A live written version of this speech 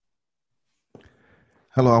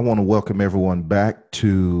Hello, I want to welcome everyone back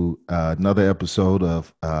to another episode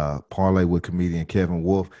of Parlay with comedian Kevin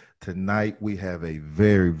Wolf. Tonight, we have a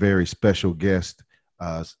very, very special guest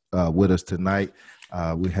with us tonight.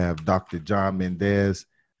 We have Dr. John Mendez.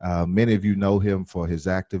 Many of you know him for his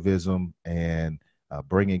activism and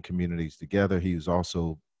bringing communities together. He's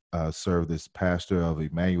also served as pastor of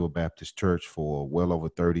Emmanuel Baptist Church for well over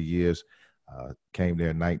 30 years. Came there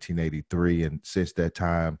in 1983, and since that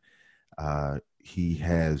time, he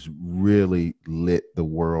has really lit the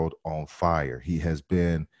world on fire. He has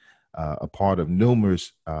been a part of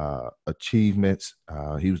numerous achievements.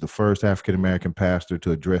 He was the first African American pastor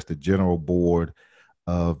to address the general board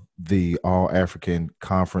of the All African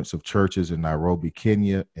Conference of Churches in Nairobi,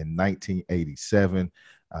 Kenya in 1987.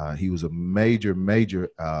 He was a major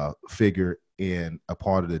figure in a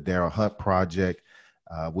part of the Darrell Hunt Project.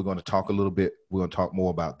 We're going to talk a little bit. We're going to talk more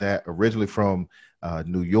about that. Originally from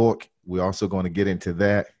New York, we're also going to get into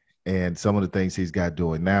that and some of the things he's got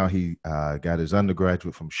doing now. He got his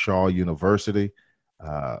undergraduate from Shaw University,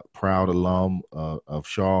 proud alum of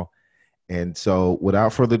Shaw. And so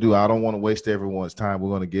without further ado, I don't want to waste everyone's time. We're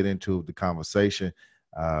going to get into the conversation.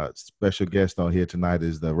 Special guest on here tonight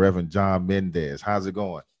is the Reverend John Mendez. How's it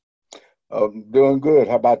going? Doing good.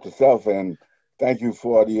 How about yourself? And thank you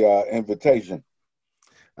for the invitation.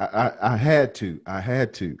 I had to,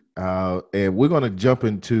 and we're going to jump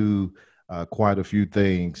into quite a few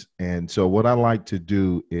things. And so what I like to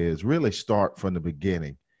do is really start from the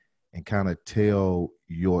beginning and kind of tell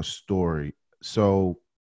your story. So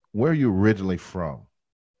where are you originally from?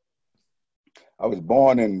 I was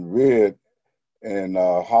born and reared in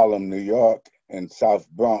Harlem, New York, in South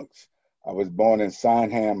Bronx. I was born in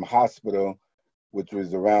Sinham Hospital, which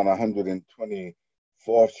was around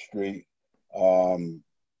 124th Street,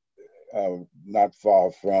 not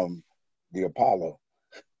far from the Apollo.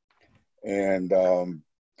 And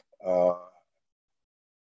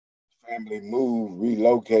family moved,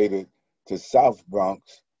 relocated to South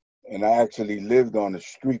Bronx, and I actually lived on a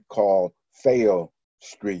street called Faile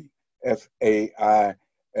Street,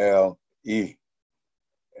 Faile.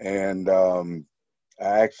 And I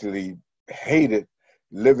actually hated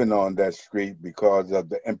living on that street because of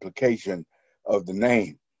the implication of the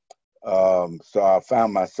name. So I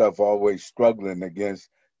found myself always struggling against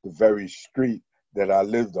the very street that I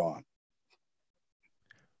lived on.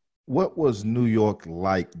 What was New York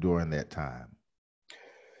like during that time?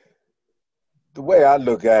 The way I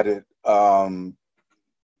look at it,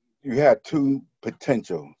 you had two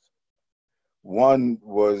potentials. One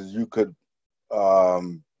was you could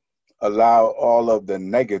allow all of the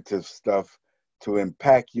negative stuff to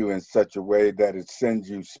impact you in such a way that it sends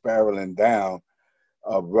you spiraling down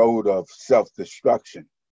a road of self-destruction.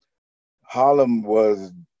 Harlem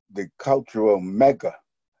was the cultural mecca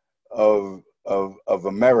of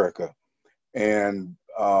America. And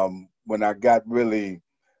when I got really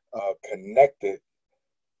connected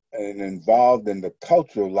and involved in the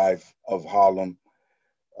cultural life of Harlem,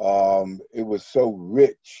 it was so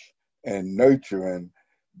rich and nurturing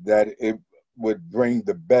that it would bring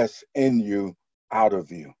the best in you out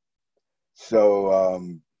of you. So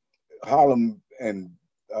Harlem, and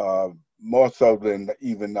more so than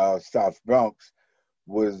even South Bronx,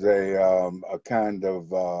 was a kind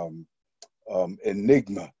of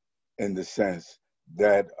enigma in the sense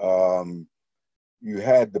that you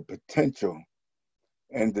had the potential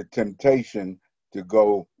and the temptation to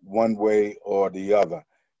go one way or the other.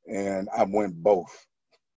 And I went both.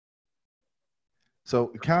 So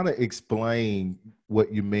kind of explain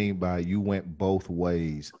what you mean by you went both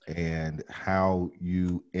ways and how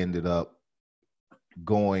you ended up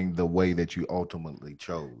going the way that you ultimately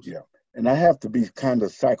chose. Yeah. And I have to be kind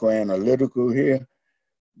of psychoanalytical here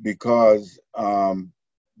because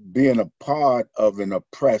being a part of an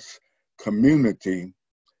oppressed community,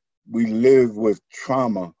 we live with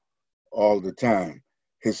trauma all the time.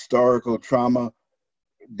 Historical trauma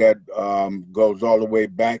that goes all the way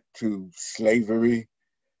back to slavery,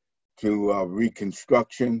 to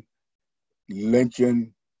Reconstruction,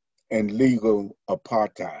 lynching, and legal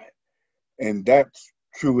apartheid. And that's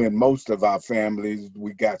true in most of our families.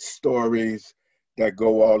 We got stories that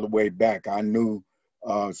go all the way back. I knew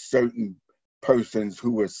certain persons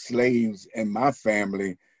who were slaves in my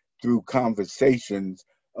family through conversations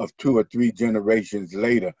of two or three generations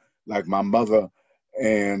later, like my mother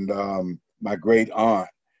and my great aunt.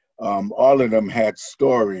 All of them had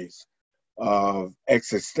stories of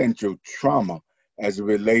existential trauma as it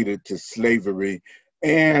related to slavery.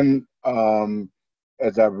 And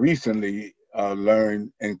as I recently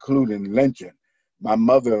learned, including lynching. My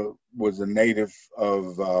mother was a native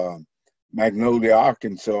of Magnolia,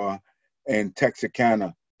 Arkansas, and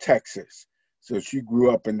Texarkana, Texas. So she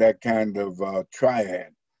grew up in that kind of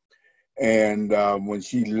triad. And when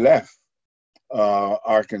she left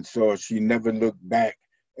Arkansas, she never looked back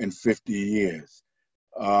in 50 years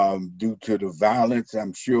due to the violence,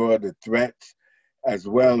 I'm sure, the threats, as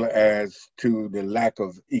well as to the lack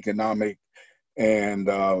of economic and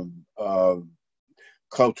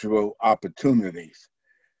cultural opportunities.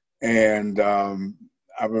 And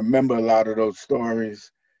I remember a lot of those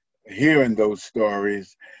stories, hearing those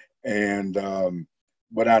stories. And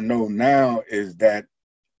what I know now is that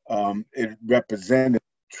it represented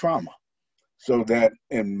trauma. So that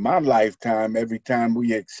in my lifetime, every time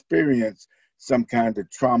we experience some kind of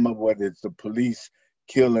trauma, whether it's the police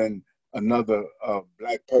killing another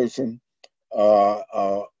Black person or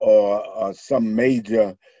some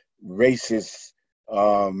major racist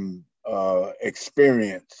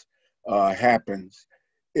experience happens,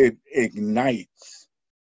 it ignites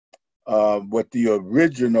what the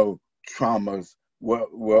original traumas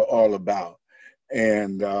were all about.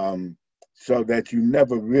 And so that you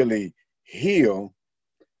never really heal,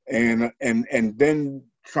 and then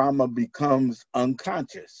trauma becomes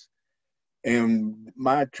unconscious. And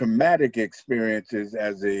my traumatic experiences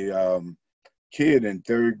as a kid in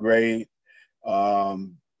third grade,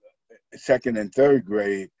 second and third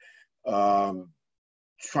grade,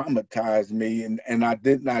 traumatized me, and I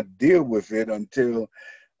did not deal with it until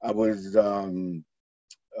I was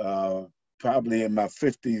probably in my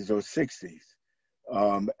 50s or 60s,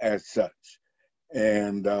 as such.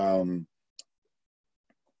 And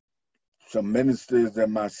some ministers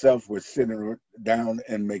and myself were sitting down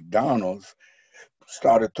in McDonald's,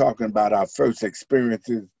 started talking about our first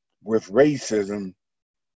experiences with racism,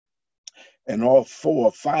 and all 4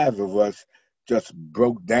 or 5 of us just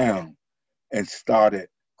broke down and started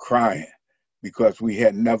crying because we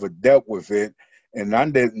had never dealt with it. And I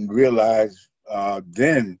didn't realize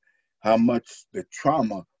then how much the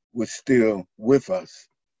trauma was still with us.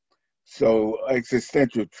 So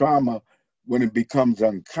existential trauma, when it becomes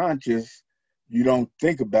unconscious, you don't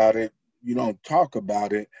think about it, you don't talk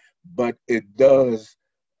about it, but it does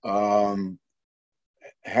have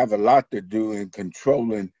a lot to do in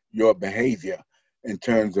controlling your behavior in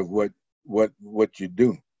terms of what you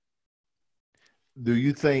do. Do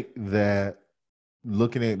you think that,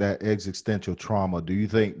 looking at that existential trauma, do you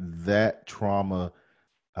think that trauma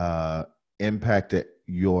impacted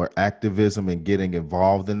your activism and getting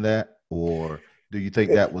involved in that, or do you think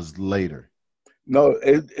that was later? No,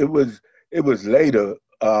 it was later,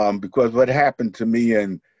 because what happened to me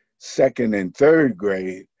in second and third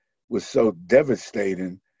grade was so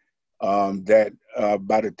devastating, that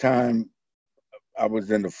by the time I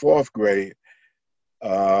was in the fourth grade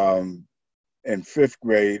and fifth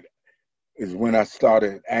grade is when I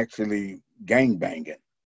started actually gangbanging,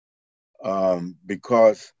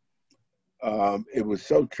 because it was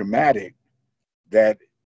so traumatic that,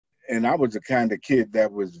 and I was the kind of kid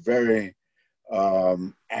that was very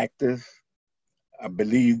active. I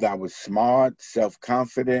believed I was smart,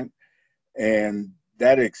 self-confident, and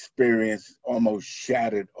that experience almost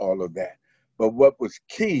shattered all of that. But what was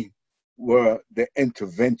key were the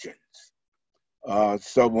interventions.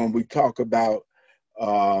 So when we talk about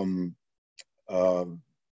how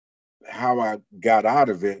I got out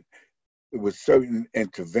of it, it was certain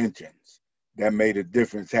interventions that made a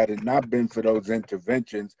difference. Had it not been for those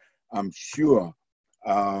interventions, I'm sure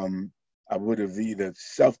I would have either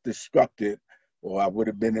self-destructed or I would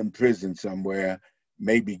have been in prison somewhere,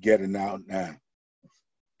 maybe getting out now.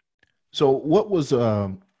 So what was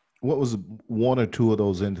one or two of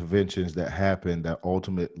those interventions that happened that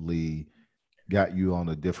ultimately got you on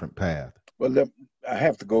a different path? Well, I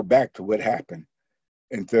have to go back to what happened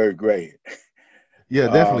in third grade. Yeah,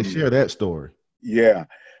 definitely share that story. Yeah,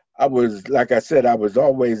 I was, like I said, I was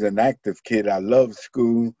always an active kid. I loved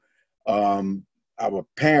school. Our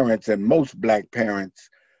parents, and most Black parents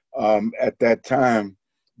at that time,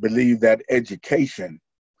 believed that education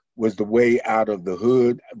was the way out of the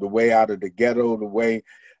hood, the way out of the ghetto, the way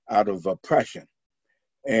out of oppression.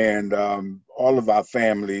 And all of our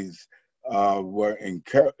families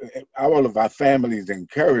all of our families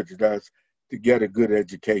encouraged us to get a good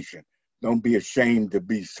education. Don't be ashamed to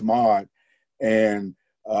be smart, and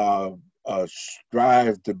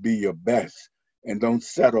strive to be your best, and don't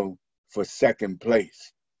settle for second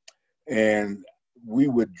place. And we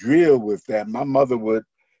would drill with that. My mother would,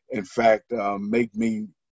 in fact, make me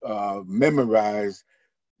memorize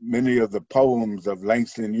many of the poems of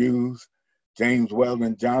Langston Hughes, James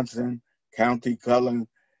Weldon Johnson, Countee Cullen,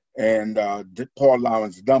 and Paul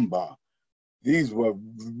Laurence Dunbar. These were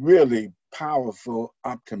really powerful,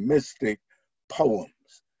 optimistic poems.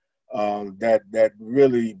 that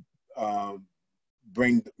really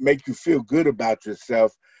make you feel good about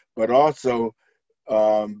yourself, but also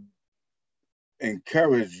um,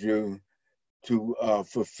 encourage you to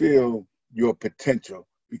fulfill your potential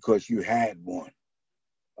because you had one.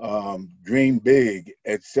 Dream big,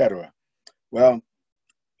 etc. Well,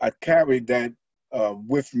 I carried that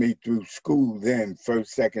with me through school then,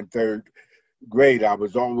 first, second, third grade. I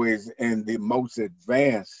was always in the most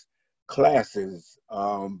advanced classes.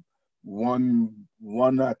 One,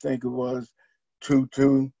 I think it was,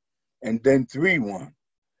 two, and then 3-1.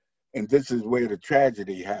 And this is where the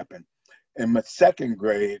tragedy happened. In my second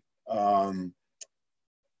grade, and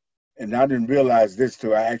I didn't realize this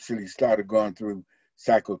till I actually started going through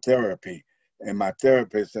psychotherapy, and my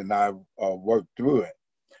therapist and I worked through it.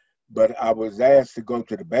 But I was asked to go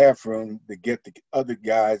to the bathroom to get the other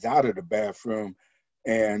guys out of the bathroom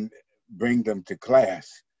and bring them to class.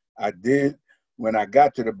 I did. When I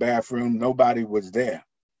got to the bathroom, nobody was there.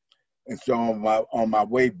 And so on my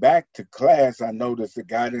way back to class, I noticed the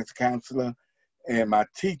guidance counselor and my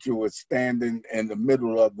teacher was standing in the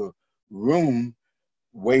middle of the room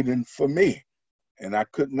waiting for me. And I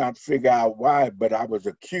could not figure out why, but I was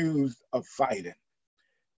accused of fighting.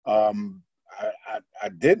 Um, I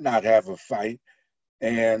did not have a fight,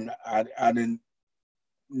 and I didn't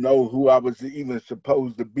know who I was even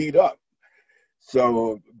supposed to beat up.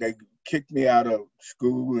 So they kicked me out of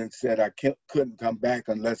school and said I couldn't come back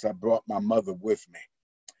unless I brought my mother with me.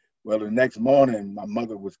 Well, the next morning, my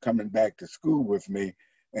mother was coming back to school with me,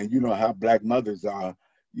 and you know how black mothers are.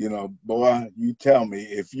 You know, boy, you tell me.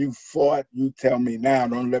 If you fought, you tell me now.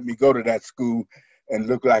 Don't let me go to that school and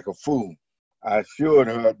look like a fool. I assured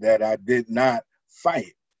her that I did not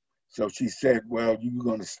fight. So she said, well, you're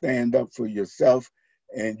going to stand up for yourself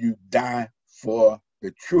and you die for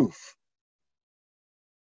the truth.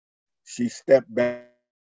 She stepped back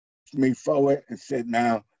me forward and said,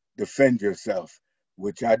 now defend yourself,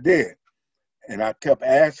 which I did. And I kept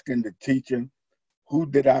asking the teacher, who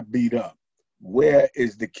did I beat up? Where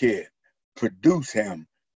is the kid? Produce him.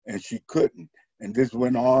 And she couldn't. And this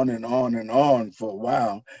went on and on and on for a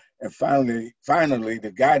while. And finally,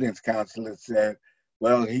 the guidance counselor said,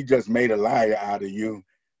 well, he just made a liar out of you.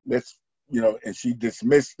 And she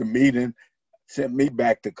dismissed the meeting, sent me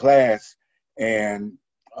back to class, and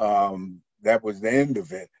that was the end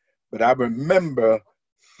of it. But I remember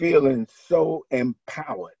feeling so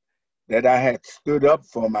empowered that I had stood up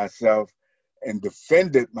for myself and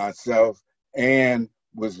defended myself and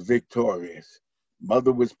was victorious.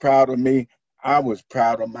 Mother was proud of me. I was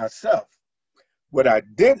proud of myself. What I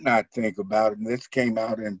did not think about, and this came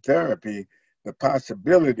out in therapy, the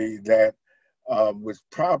possibility that was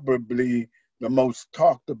probably the most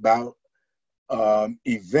talked about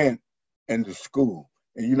event in the school.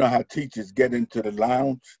 And you know how teachers get into the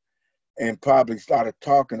lounge and probably started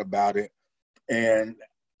talking about it. And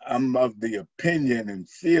I'm of the opinion and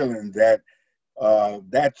feeling that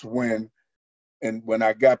that's when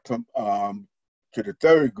I got to the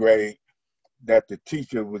third grade, that the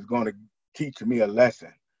teacher was going to teach me a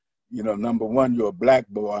lesson. You know, number one, you're a black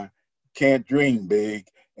boy, can't dream big,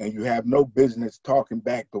 and you have no business talking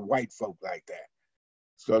back to white folk like that.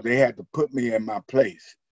 So they had to put me in my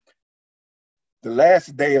place. The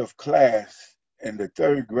last day of class in the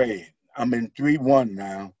third grade, I'm in 3-1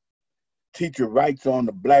 now. Teacher writes on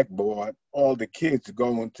the blackboard, all the kids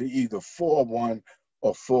going to either 4-1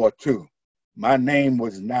 or 4-2. My name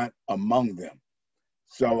was not among them.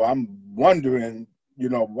 So I'm wondering, you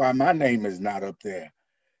know, why my name is not up there.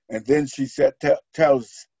 And then she said,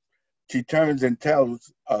 she turns and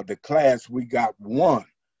tells the class we got 1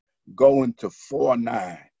 going to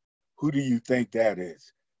 4-9. Who do you think that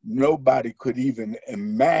is? Nobody could even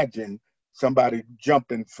imagine somebody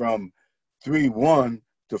jumping from 3-1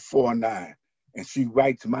 to 4-9. And she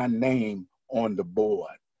writes my name on the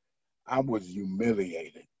board. I was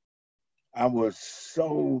humiliated. I was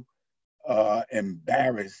so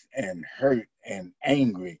embarrassed and hurt and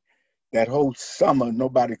angry. That whole summer,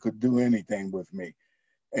 nobody could do anything with me.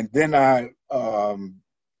 And then I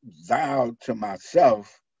vowed to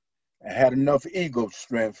myself, I had enough ego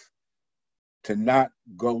strength to not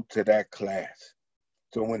go to that class.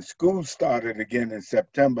 So when school started again in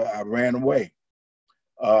September, I ran away.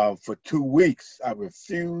 For 2 weeks, I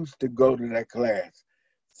refused to go to that class.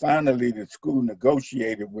 Finally, the school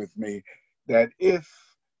negotiated with me that if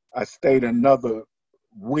I stayed another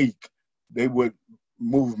week, they would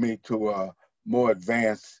move me to a more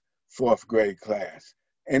advanced 4th grade class.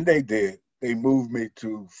 And they did. They moved me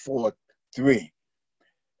to 4-3.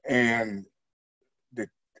 And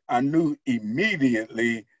I knew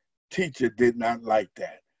immediately teacher did not like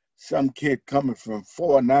that. some kid coming from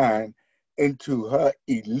 4-9 into her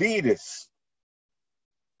elitist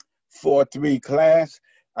 4-3 class.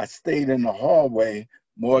 I stayed in the hallway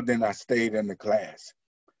more than I stayed in the class.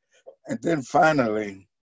 And then finally,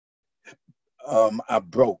 I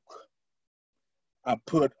broke. I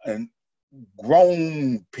put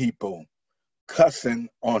grown people cussing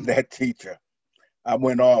on that teacher. I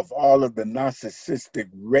went off. All of the narcissistic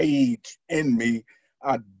rage in me,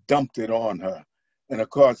 I dumped it on her. And of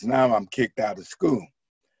course, now I'm kicked out of school.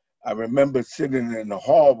 I remember sitting in the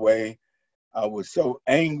hallway. I was so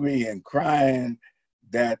angry and crying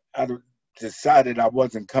that I decided I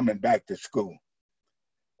wasn't coming back to school.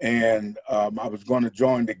 And I was going to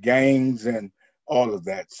join the gangs and all of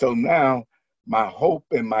that. So now my hope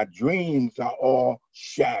and my dreams are all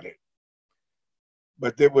shattered.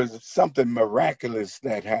 But there was something miraculous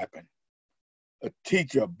that happened. A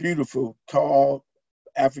teacher, a beautiful, tall,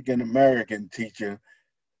 African-American teacher,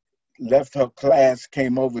 left her class,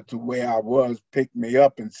 came over to where I was, picked me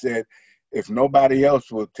up and said, if nobody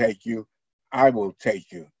else will take you, I will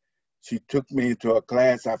take you. She took me into a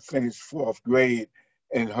class. I finished 4th grade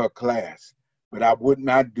in her class, but I would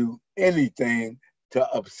not do anything to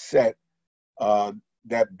upset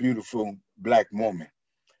that beautiful Black woman.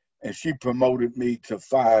 And she promoted me to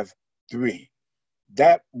 5-3.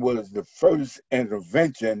 That was the first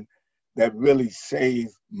intervention that really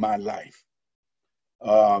saved my life.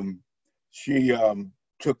 She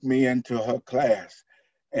took me into her class,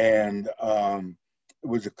 and it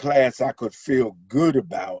was a class I could feel good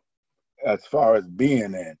about as far as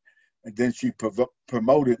being in. And then she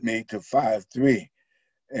promoted me to 5-3,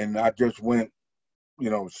 and I just went,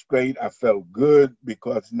 straight. I felt good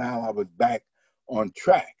because now I was back on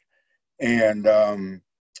track. And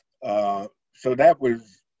so that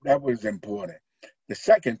was important. The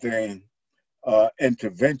second thing,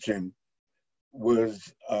 intervention,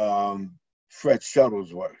 was Fred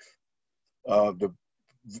Shuttlesworth, the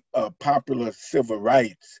popular civil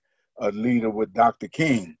rights leader with Dr.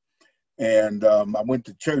 King. And I went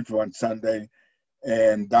to church one Sunday,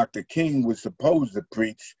 and Dr. King was supposed to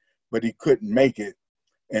preach, but he couldn't make it.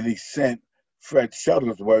 And he sent Fred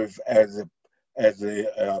Shuttlesworth as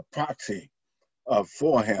a proxy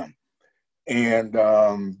for him.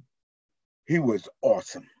 And he was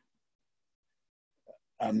awesome.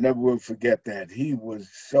 I never will forget that. He was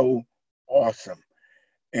so awesome.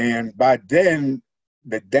 And by then,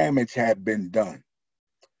 the damage had been done.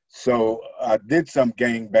 So I did some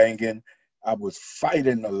gang banging. I was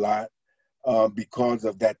fighting a lot because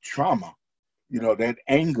of that trauma. That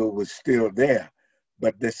anger was still there.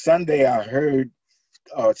 But the Sunday I heard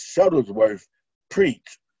Shuttlesworth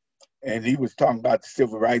preach, and he was talking about the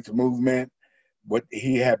civil rights movement, what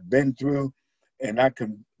he had been through, and I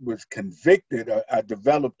was convicted. I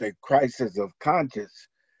developed a crisis of conscience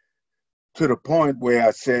to the point where I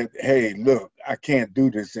said, hey, look, I can't do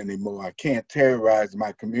this anymore. I can't terrorize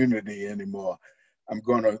my community anymore. I'm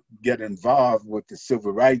going to get involved with the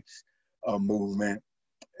civil rights movement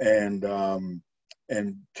and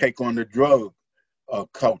take on the drug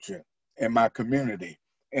culture in my community.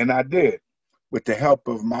 And I did, with the help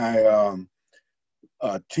of my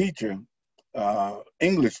teacher,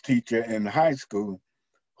 English teacher in high school,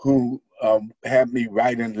 who had me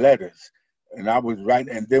writing letters. And I was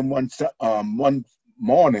writing, and then one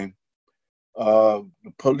morning, the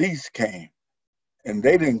police came, and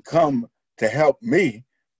they didn't come to help me.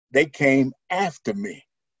 They came after me,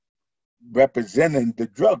 representing the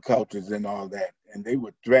drug cultures and all that. And they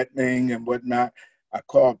were threatening and whatnot. I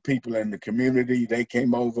called people in the community. They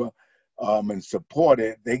came over and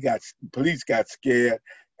supported. Police got scared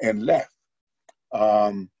and left.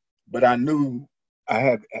 But I knew I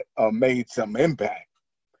had made some impact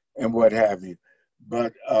and what have you.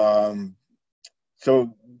 But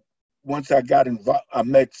so once I got involved, I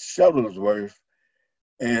met Shuttlesworth,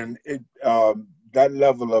 and that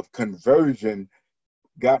level of conversion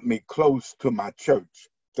got me close to my church,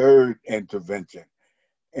 third intervention.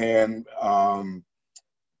 And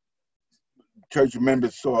church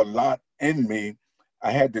members saw a lot in me.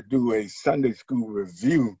 I had to do a Sunday school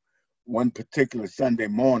review one particular Sunday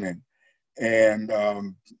morning, and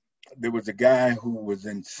there was a guy who was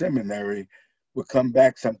in seminary, would come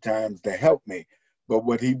back sometimes to help me. But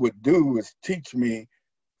what he would do was teach me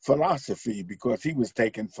philosophy, because he was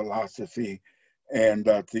taking philosophy and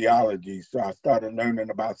theology. So I started learning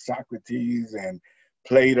about Socrates and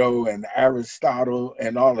Plato and Aristotle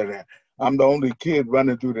and all of that. I'm the only kid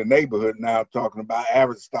running through the neighborhood now talking about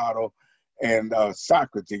Aristotle and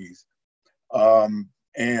Socrates.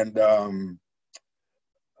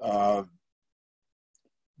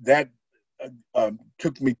 That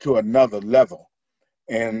took me to another level.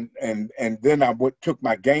 And then I took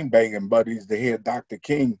my game banging buddies to hear Dr.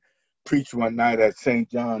 King preach one night at St.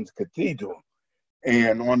 John's Cathedral.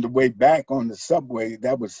 And on the way back on the subway,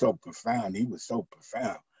 that was so profound. He was so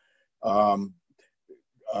profound. Um,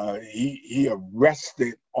 he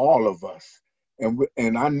arrested all of us,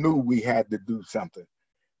 and I knew we had to do something.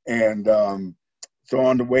 And so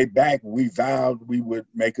on the way back, we vowed we would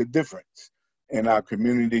make a difference in our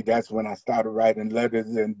community. That's when I started writing letters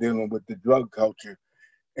and dealing with the drug culture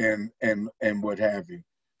and what have you.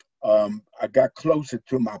 I got closer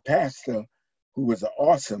to my pastor, who was an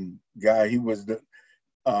awesome guy. He was the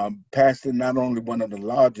pastor, not only one of the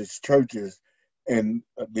largest churches in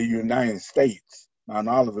the United States. Mount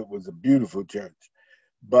Olivet was a beautiful church,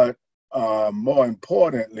 but more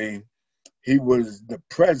importantly, he was the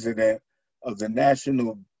president of the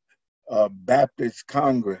National Baptist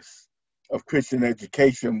Congress of Christian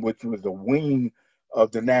Education, which was a wing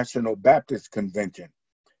of the National Baptist Convention.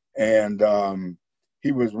 And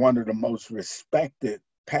he was one of the most respected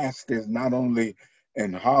pastors, not only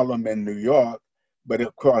in Harlem and New York, but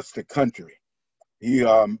across the country. He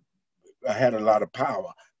had a lot of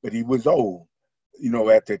power, but he was old,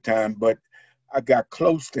 at the time. But I got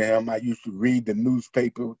close to him. I used to read the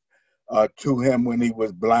newspaper to him when he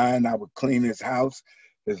was blind. I would clean his house,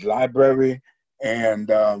 his library, and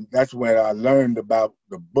that's where I learned about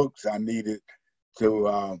the books I needed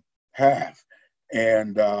to have.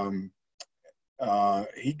 And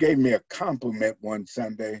he gave me a compliment one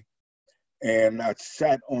Sunday, and I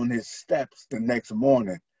sat on his steps the next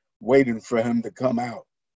morning waiting for him to come out.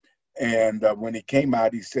 And when he came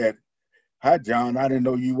out, he said, "Hi, John, I didn't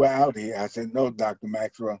know you were out here." I said, "No, Dr.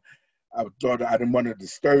 Maxwell, I thought I didn't want to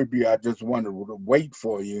disturb you. I just wanted to wait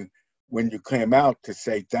for you when you came out to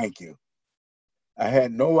say thank you." I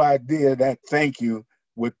had no idea that thank you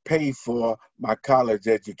would pay for my college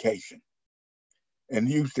education. And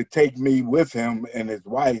he used to take me with him and his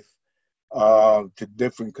wife to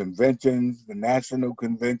different conventions, the national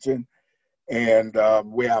convention, and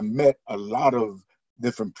where I met a lot of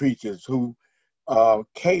different preachers who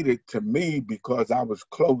catered to me because I was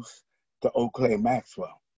close to Oakley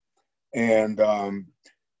Maxwell. And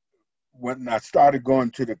when I started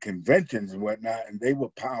going to the conventions and whatnot, and they were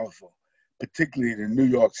powerful, particularly the New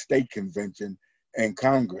York State Convention and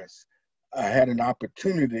Congress, I had an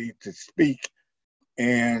opportunity to speak,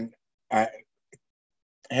 and I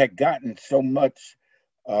had gotten so much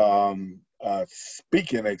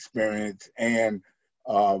speaking experience and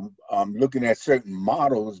looking at certain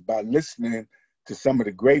models by listening to some of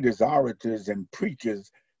the greatest orators and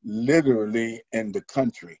preachers literally in the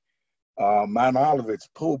country. Mount Olivet's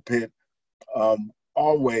pulpit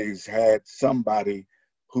always had somebody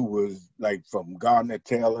who was like from Gardner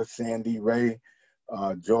Taylor, Sandy Ray,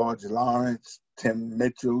 George Lawrence, Tim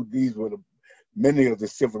Mitchell. These were many of the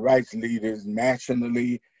civil rights leaders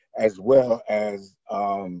nationally, as well as,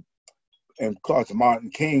 and of course, Martin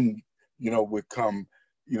King, would come,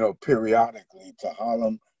 periodically to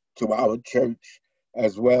Harlem, to our church,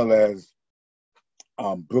 as well as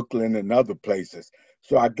Brooklyn and other places.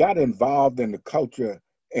 So I got involved in the culture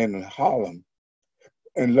in Harlem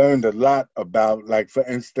and learned a lot about, like, for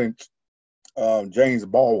instance, James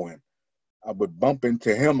Baldwin. I would bump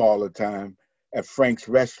into him all the time at Frank's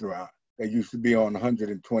Restaurant that used to be on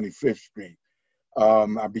 125th Street.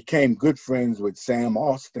 I became good friends with Sam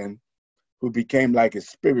Austin, who became like a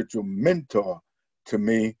spiritual mentor to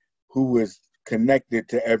me, who was connected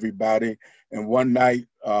to everybody. And one night,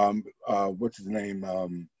 what's his name?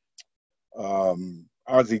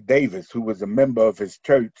 Ozzie Davis, who was a member of his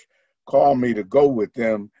church, called me to go with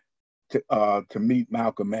them to meet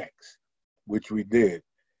Malcolm X, which we did.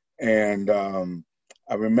 And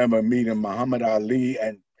I remember meeting Muhammad Ali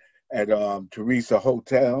at Teresa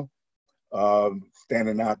Hotel,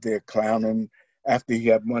 standing out there clowning after he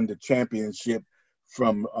had won the championship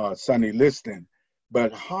from Sonny Liston.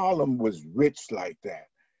 But Harlem was rich like that.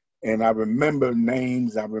 And I remember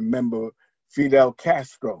names. I remember Fidel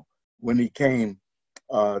Castro when he came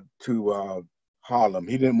to Harlem.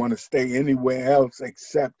 He didn't want to stay anywhere else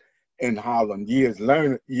except in Harlem. Years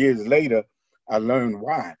later, I learned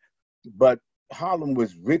why. But Harlem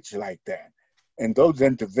was rich like that. And those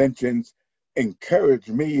interventions encouraged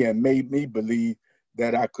me and made me believe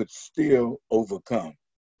that I could still overcome.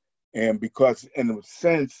 And because in a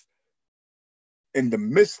sense, in the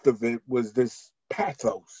midst of it was this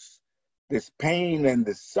pathos, this pain and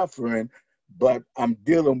the suffering, but I'm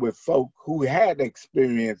dealing with folk who had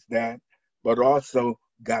experienced that, but also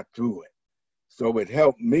got through it. So it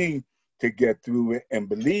helped me to get through it and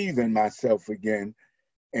believe in myself again.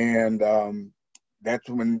 And that's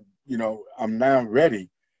when, I'm now ready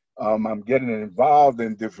I'm getting involved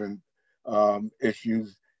in different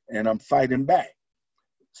issues, and I'm fighting back.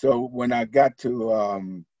 So when I got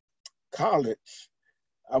to college,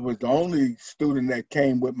 I was the only student that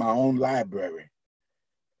came with my own library.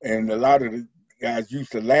 And a lot of the guys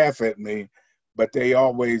used to laugh at me, but they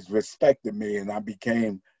always respected me. And I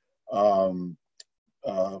became um,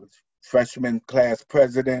 uh, freshman class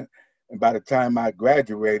president. And by the time I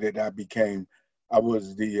graduated, I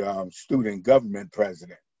was the student government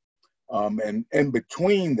president. And in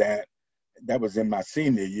between that, that was in my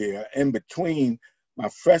senior year, in between my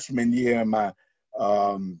freshman year and my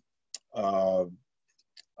um, uh,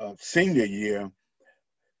 senior year,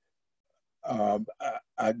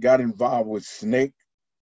 I got involved with SNCC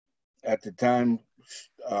at the time,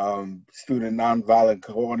 Student Nonviolent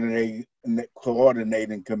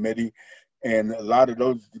Coordinating Committee, and a lot of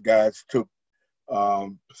those guys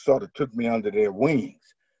sort of took me under their wings.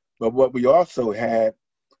 But what we also had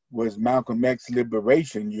was Malcolm X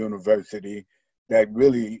Liberation University that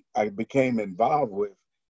really I became involved with.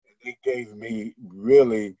 It gave me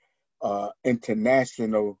really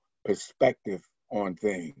international perspective on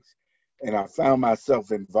things. And I found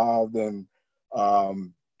myself involved in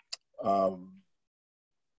um, um,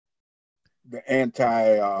 the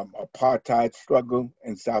anti-apartheid struggle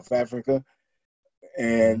in South Africa,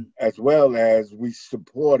 and as well as we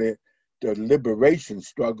supported the liberation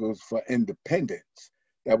struggles for independence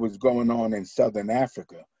that was going on in Southern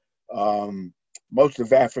Africa. Most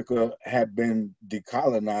of Africa had been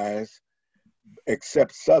decolonized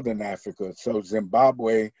except Southern Africa. So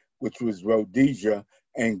Zimbabwe, which was Rhodesia,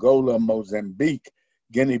 Angola, Mozambique,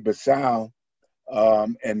 Guinea-Bissau,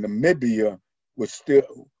 and Namibia was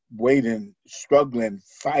still waiting, struggling,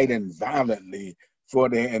 fighting violently for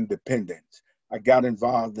their independence. I got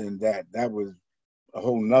involved in that. That was a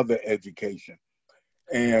whole nother education.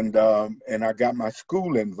 And I got my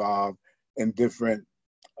school involved in different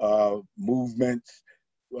movements.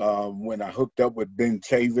 When I hooked up with Ben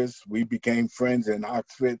Chavis, we became friends in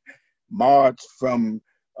Oxford, marched from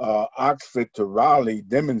Oxford to Raleigh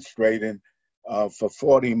demonstrating for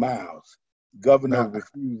 40 miles. Governor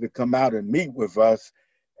refused to come out and meet with us.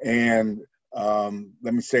 And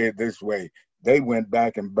let me say it this way, they went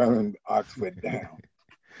back and burned Oxford down.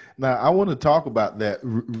 Now, I want to talk about that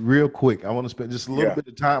real quick. I want to spend just a little bit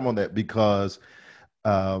of time on that because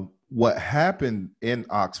what happened in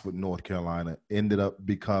Oxford, North Carolina, ended up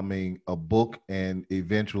becoming a book and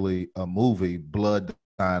eventually a movie, Blood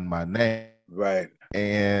Signed My Name. Right.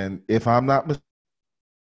 And if I'm not mistaken,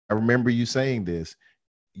 I remember you saying this,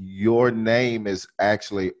 your name is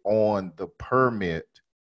actually on the permit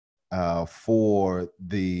for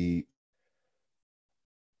the.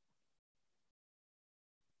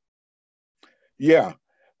 Yeah.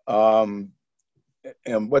 And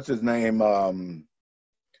what's his name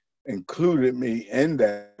included me in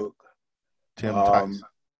that book. Tim Tyson.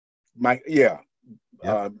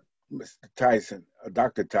 Mr. Tyson,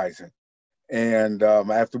 Dr. Tyson. And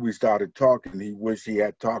after we started talking, he wished he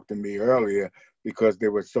had talked to me earlier because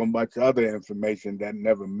there was so much other information that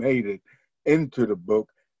never made it into the book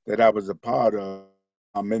that I was a part of.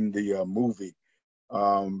 I'm in the movie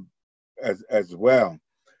as well.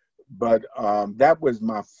 But that was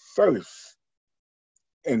my first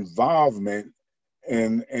involvement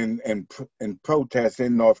in protests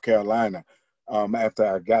in North Carolina after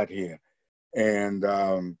I got here. And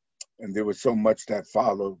there was so much that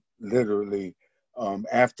followed literally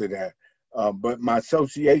after that. But my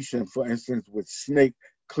association, for instance, with SNCC,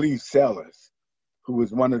 Cleve Sellers, who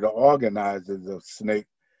was one of the organizers of SNCC,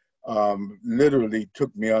 literally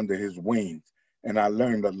took me under his wings. And I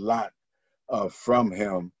learned a lot from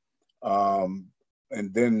him.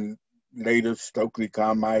 And then later, Stokely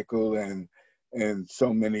Carmichael and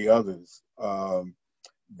so many others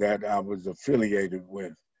that I was affiliated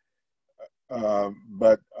with.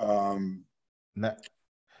 Now,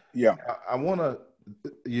 yeah, I want to.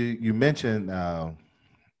 You mentioned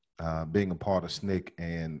being a part of SNCC,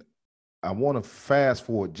 and I want to fast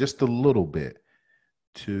forward just a little bit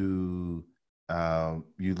to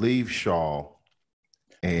you leave Shaw,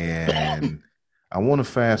 and I want to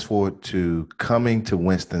fast forward to coming to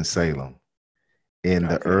Winston-Salem in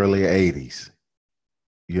the early 80s.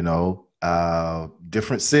 You know,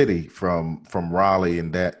 different city from Raleigh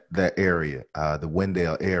and that area, the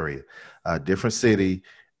Wendell area, different city.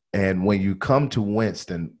 And when you come to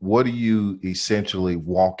Winston, what are you essentially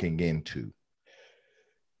walking into?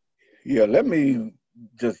 Yeah, let me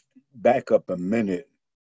just back up a minute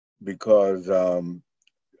because you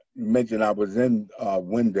mentioned I was in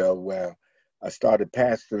Wendell where I started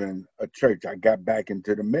pastoring a church. I got back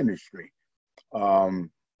into the ministry.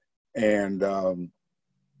 And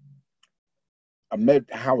I met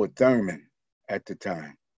Howard Thurman at the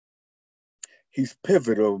time. He's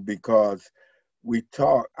pivotal because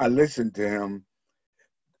I listened to him.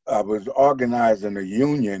 I was organizing a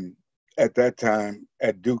union at that time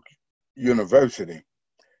at Duke University.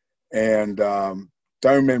 And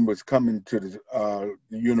Thurman was coming to the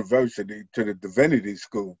university, to the divinity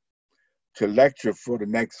school, to lecture for the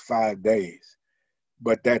next 5 days.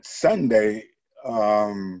 But that Sunday,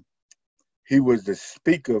 he was the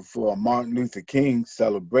speaker for a Martin Luther King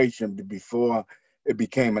celebration before it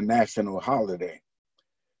became a national holiday.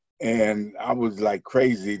 And I was like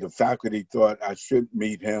crazy. The faculty thought I should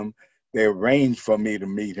meet him. They arranged for me to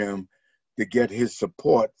meet him to get his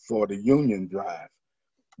support for the union drive.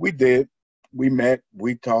 We did. We met,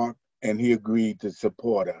 we talked, and he agreed to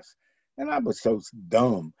support us. And I was so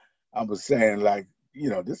dumb. I was saying, like,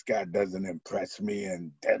 this guy doesn't impress me,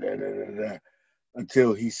 and da da da da da,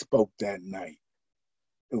 until he spoke that night.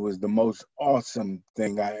 It was the most awesome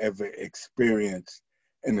thing I ever experienced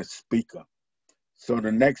in a speaker. So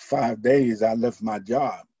the next 5 days, I left my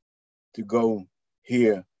job to go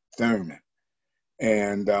hear Thurman.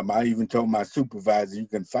 And I even told my supervisor, you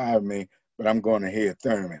can fire me, but I'm going to hear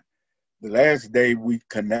Thurman. The last day we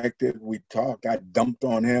connected, we talked, I dumped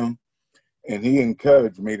on him, and he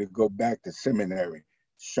encouraged me to go back to seminary,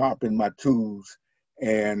 sharpen my tools,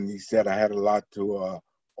 and he said I had a lot to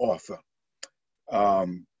offer.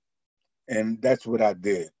 And that's what I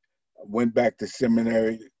did. I went back to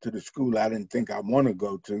seminary, to the school I didn't think I want to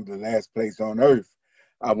go to, the last place on earth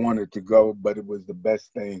I wanted to go, but it was the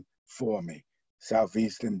best thing for me.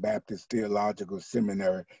 Southeastern Baptist Theological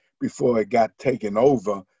Seminary, before it got taken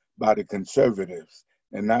over by the conservatives.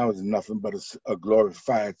 And now it's nothing but a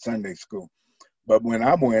glorified Sunday school. But when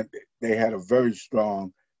I went, they had a very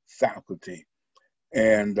strong faculty.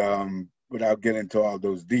 And without getting into all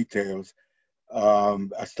those details,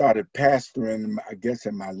 I started pastoring, I guess,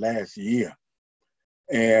 in my last year.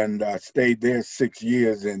 And I stayed there 6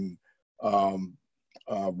 years in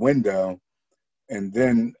Wendell. And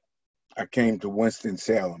then I came to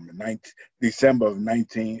Winston-Salem in December of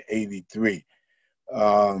 1983.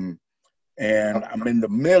 And I'm in the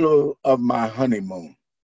middle of my honeymoon,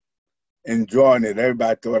 enjoying it.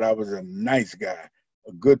 Everybody thought I was a nice guy,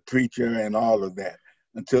 a good preacher and all of that,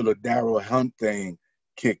 until the Daryl Hunt thing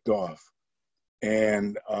kicked off.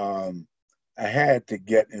 And I had to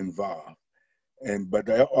get involved. But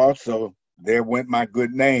also, there went my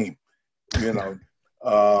good name, and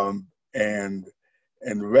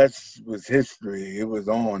the rest was history. It was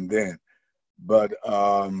on then. But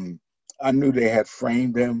I knew they had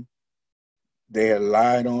framed him. They had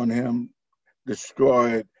lied on him,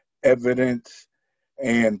 destroyed evidence,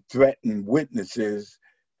 and threatened witnesses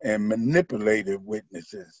and manipulated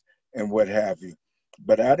witnesses and what have you.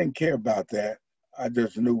 But I didn't care about that. I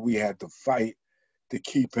just knew we had to fight to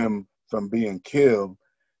keep him from being killed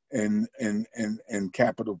in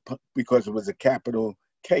capital, because it was a capital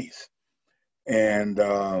case. And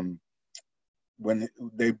when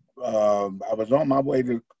I was on my way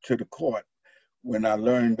to the court when I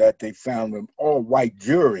learned that they found him, all white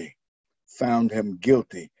jury found him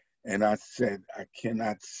guilty. And I said, I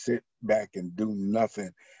cannot sit back and do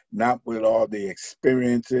nothing, not with all the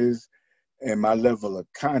experiences and my level of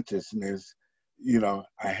consciousness. I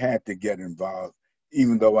had to get involved,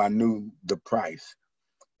 even though I knew the price.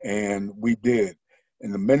 And we did.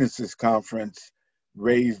 And the ministers' conference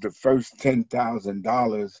raised the first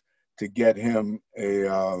 $10,000 to get him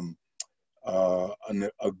a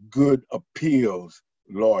good appeals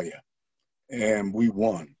lawyer, and we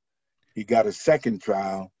won. He got a second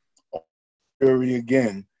trial, jury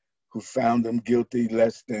again, who found him guilty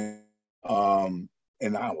less than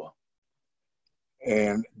an hour,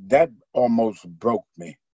 and that almost broke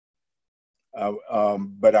me.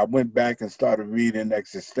 But I went back and started reading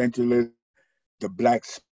existentialism, the Black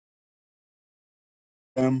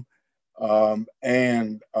and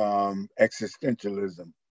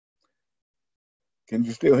existentialism. Can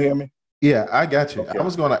you still hear me? Yeah, I got you. Okay. I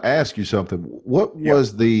was going to ask you something. What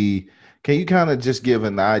was can you kind of just give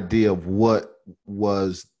an idea of what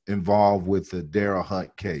was involved with the Daryl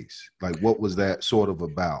Hunt case? Like, what was that sort of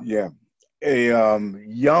about? Yeah. A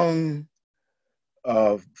young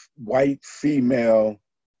white female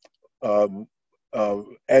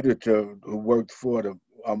editor who worked for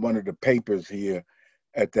one of the papers here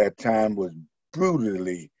at that time was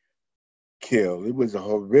brutally killed. It was a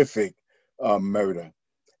horrific murder.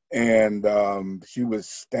 And she was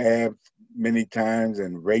stabbed many times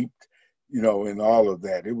and raped, and all of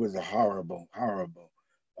that. It was a horrible, horrible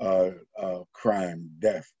crime,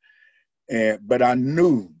 death. But I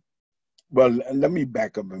knew, well, let me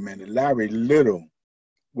back up a minute. Larry Little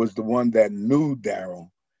was the one that knew Daryl,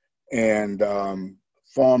 and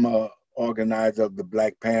former organizer of the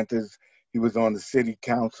Black Panthers. He was on the city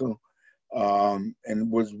council,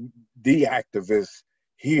 and was the activist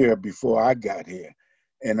here before I got here.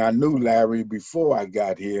 And I knew Larry before I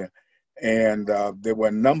got here. And there were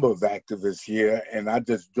a number of activists here, and I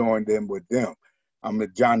just joined in with them. I'm a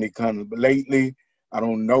Johnny come lately. I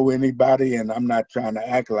don't know anybody, and I'm not trying to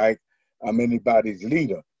act like I'm anybody's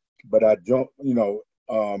leader. But I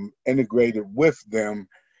integrated with them,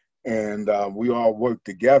 and we all worked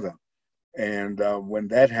together. And when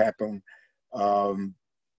that happened, I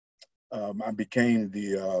became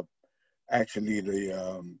actually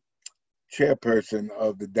the chairperson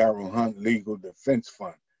of the Daryl Hunt Legal Defense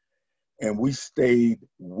Fund, and we stayed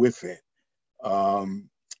with it.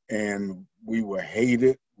 And we were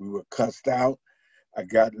hated, we were cussed out. I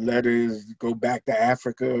got letters, go back to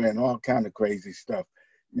Africa and all kind of crazy stuff,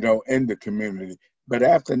 in the community. But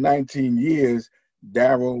after 19 years,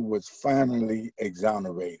 Daryl was finally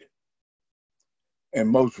exonerated. And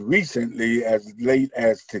most recently, as late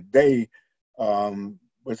as today,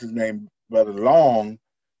 what's his name, Brother Long,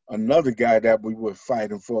 another guy that we were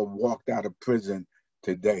fighting for, walked out of prison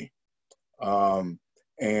today.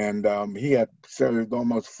 He had served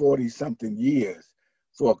almost 40-something years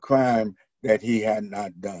for a crime that he had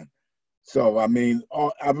not done. So, I mean,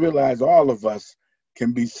 I realize all of us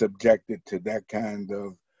can be subjected to that kind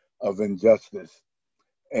of injustice.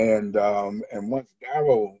 And once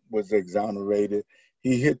Daryl was exonerated,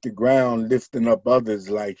 he hit the ground lifting up others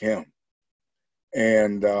like him.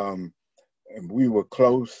 And we were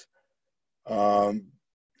close. But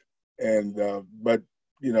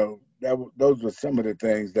those were some of the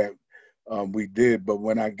things that we did. But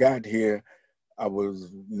when I got here, I was,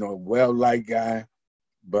 well-liked guy.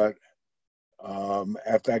 But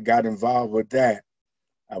after I got involved with that,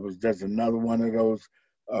 I was just another one of those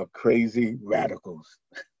crazy radicals.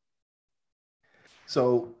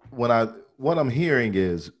 So what I'm hearing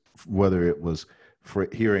is, whether it was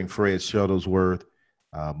hearing Fred Shuttlesworth,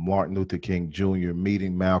 Martin Luther King Jr.,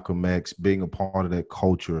 meeting Malcolm X, being a part of that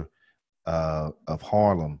culture of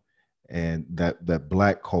Harlem, and that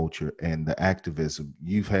Black culture and the activism,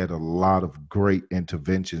 you've had a lot of great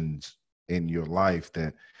interventions in your life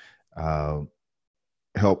that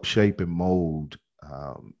help shape and mold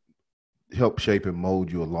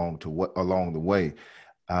you along the way.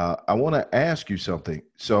 I want to ask you something.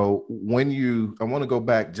 So I want to go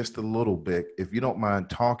back just a little bit, if you don't mind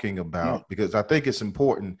talking about, because I think it's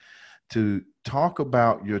important to talk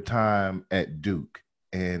about your time at Duke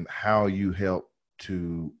and how you helped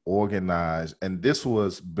to organize. And this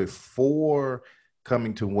was before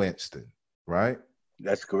coming to Winston, right?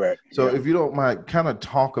 That's correct. So if you don't mind, kind of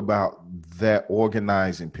talk about that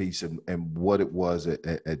organizing piece and what it was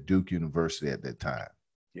at Duke University at that time.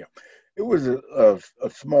 Yeah. It was a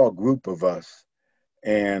small group of us,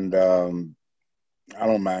 and I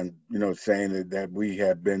don't mind, saying that we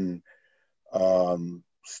had been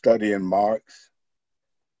studying Marx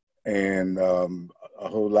and a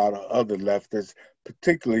whole lot of other leftists,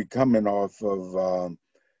 particularly coming off of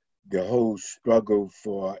the whole struggle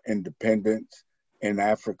for independence in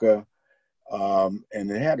Africa,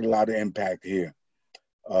 and it had a lot of impact here.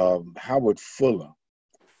 Howard Fuller,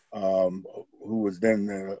 who was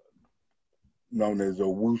then known as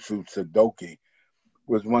Owusu Sadoki,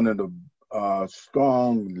 was one of the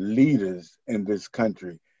strong leaders in this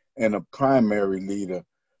country and a primary leader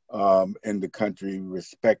in the country,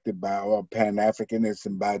 respected by all Pan-Africanists.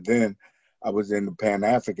 And by then, I was in the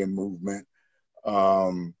Pan-African movement.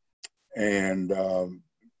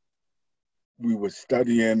 We were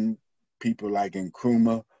studying people like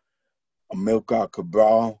Nkrumah, Amilcar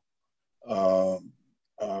Cabral of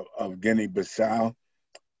Guinea-Bissau.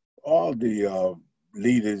 All the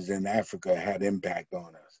leaders in Africa had impact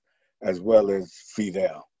on us, as well as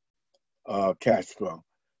Fidel Castro,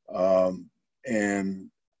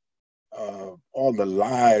 and all the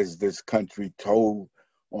lies this country told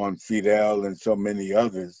on Fidel and so many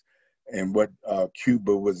others, and what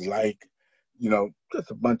Cuba was like,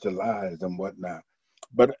 just a bunch of lies and whatnot.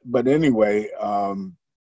 But anyway,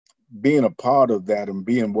 being a part of that and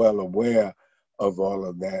being well aware of all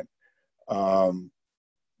of that,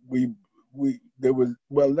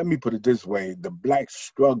 let me put it this way: the Black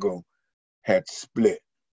struggle had split,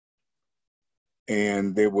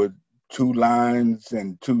 and there were two lines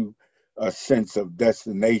and two sense of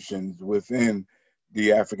destinations within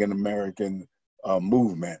the African American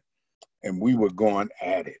movement, and we were going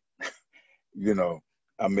at it.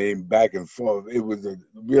 Back and forth. It was a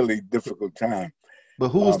really difficult time. But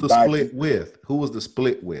who was the split with? Who was the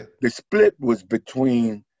split with? The split was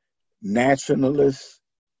between nationalists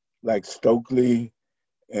like Stokely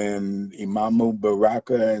and Imamu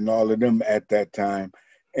Baraka and all of them at that time,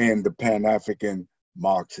 and the Pan-African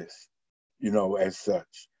Marxists, as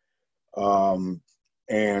such.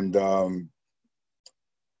 And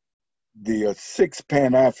the Sixth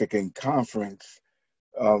Pan-African Conference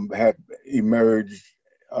had emerged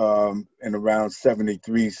in around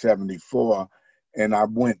 73, 74, and I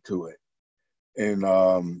went to it in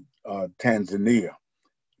Tanzania.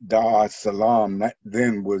 Dar es Salaam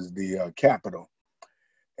then was the capital.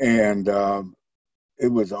 And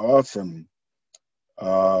it was awesome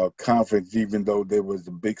conference, even though there was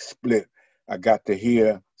a big split. I got to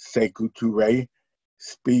hear Sekou Touré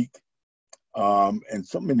speak, and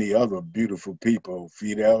so many other beautiful people.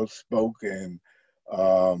 Fidel spoke, and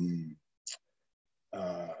I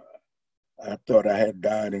thought I had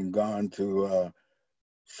died and gone to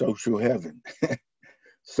social heaven,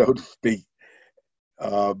 so to speak.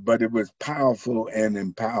 But it was powerful and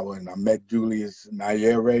empowering. I met Julius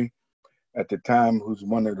Nyerere at the time, who's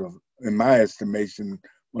one of the, in my estimation,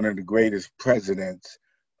 one of the greatest presidents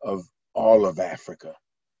of all of Africa,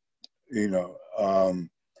 and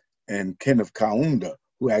Kenneth Kaunda,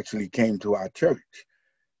 who actually came to our church.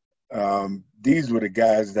 These were the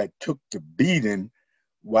guys that took the beating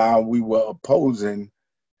while we were opposing,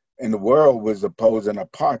 and the world was opposing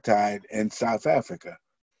apartheid in South Africa.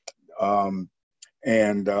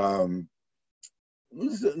 There's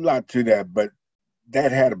a lot to that, but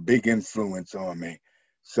that had a big influence on me.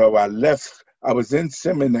 So I was in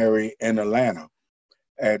seminary in Atlanta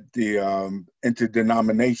at the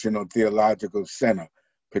Interdenominational Theological Center,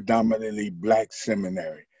 predominantly Black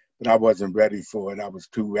seminary, but I wasn't ready for it. I was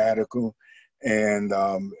too radical and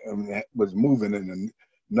was moving in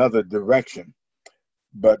another direction.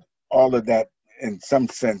 But all of that, in some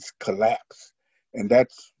sense, collapsed. And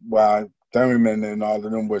that's why Thurman and all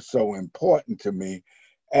of them were so important to me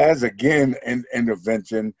as, again, an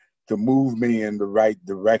intervention to move me in the right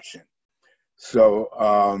direction. So,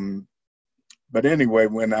 but anyway,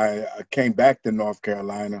 when I came back to North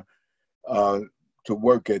Carolina to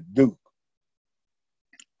work at Duke,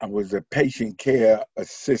 I was a patient care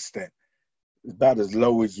assistant, about as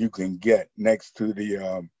low as you can get, next to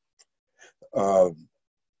the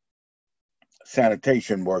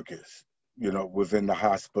sanitation workers, within the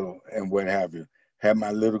hospital and what have you. Had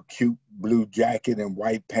my little cute blue jacket and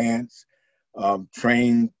white pants,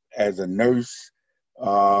 trained as a nurse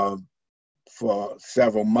for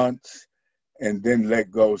several months, and then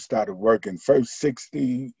let go, started working. First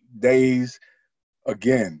 60 days,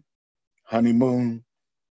 again, honeymoon,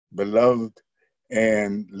 beloved,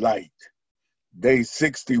 and light. Day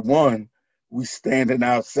 61, we standing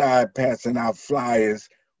outside passing out flyers.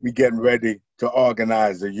 We getting ready to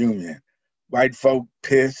organize a union. White folk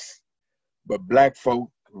pissed, but Black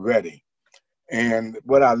folk ready. And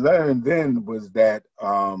what I learned then was that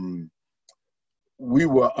we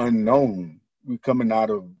were unknown. We coming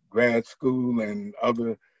out of grad school and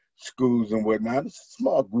other schools and whatnot. It's a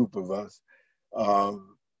small group of us.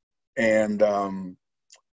 And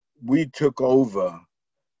we took over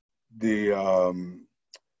the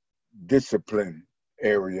discipline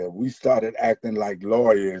area. We started acting like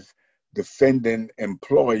lawyers, defending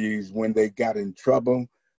employees when they got in trouble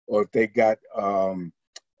or if they got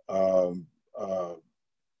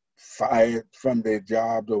fired from their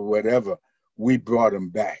jobs or whatever. We brought them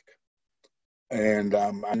back. And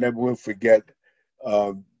I never will forget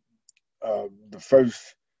the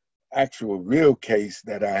first actual real case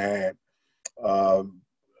that I had. A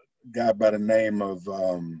guy by the name of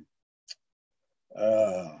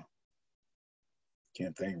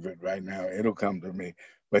can't think of it right now. It'll come to me.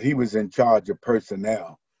 But he was in charge of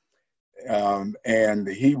personnel, and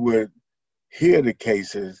he would hear the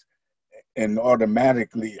cases and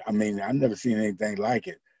automatically, I've never seen anything like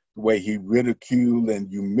it, the way he ridiculed and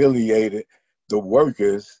humiliated the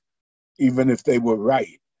workers, even if they were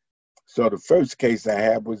right. So the first case I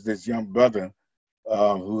had was this young brother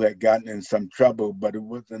who had gotten in some trouble, but it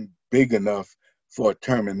wasn't big enough for a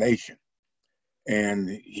termination. And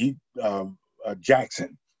he,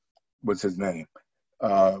 Jackson was his name,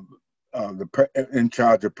 in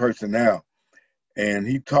charge of personnel. And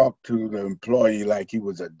he talked to the employee like he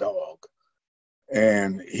was a dog.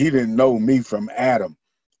 And he didn't know me from Adam,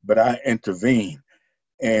 but I intervened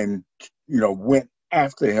and, went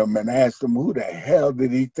after him and asked him who the hell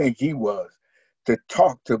did he think he was to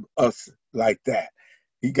talk to us like that.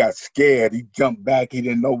 He got scared. He jumped back. He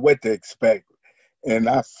didn't know what to expect. And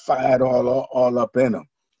I fired all up in him.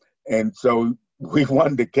 And so we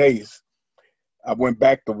won the case. I went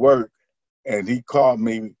back to work and he called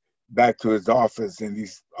me back to his office and he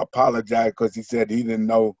apologized because he said he didn't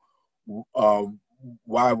know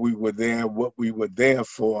why we were there, what we were there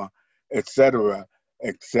for, etc.,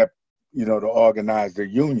 except, to organize the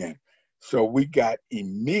union. So we got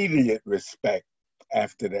immediate respect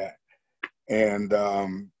after that. And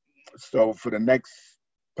so for the next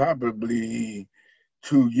probably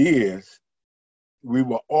 2 years, we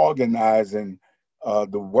were organizing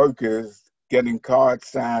the workers, getting cards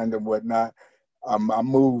signed and whatnot. I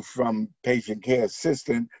moved from patient care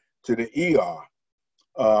assistant to the ER,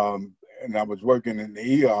 and I was working in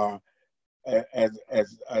the ER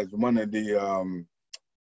as one of the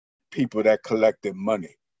people that collected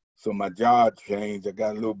money. So my job changed. I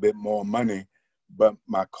got a little bit more money, but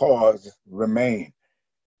my cause remained.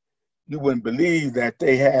 You wouldn't believe that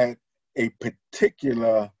they had a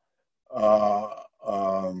particular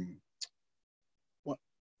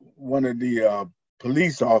one of the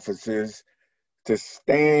police officers to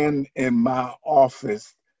stand in my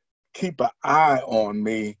office, keep an eye on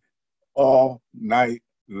me all night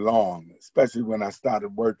long, especially when I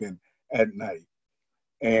started working at night.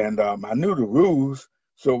 And I knew the rules,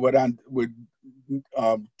 so what I would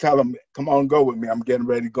tell them, come on, go with me. I'm getting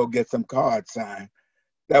ready to go get some cards signed.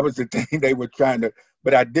 That was the thing they were trying to,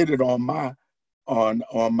 but I did it on my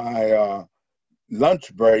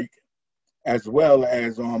lunch break as well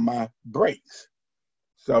as on my breaks.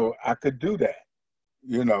 So I could do that,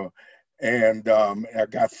 and I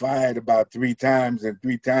got fired about 3 times, and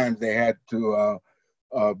 3 times they had to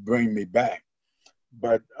bring me back.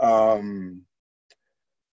 But I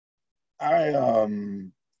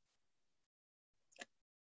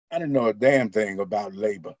didn't know a damn thing about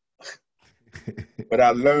labor, but I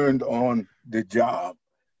learned on the job,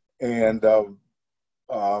 and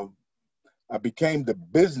I became the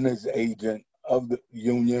business agent of the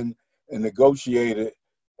union and negotiated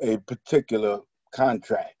a particular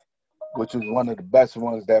contract, which was one of the best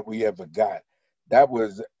ones that we ever got. That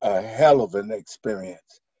was a hell of an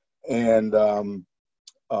experience. And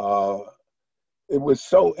it was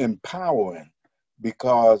so empowering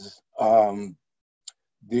because I'm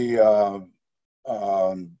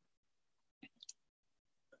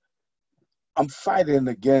fighting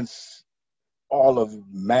against all of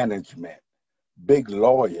management, big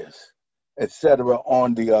lawyers, etc.,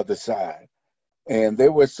 on the other side. And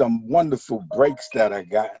there were some wonderful breaks that I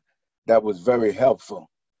got that was very helpful.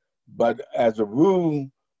 But as a rule,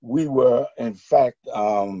 we were, in fact,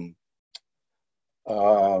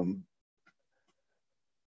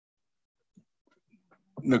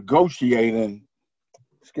 negotiating.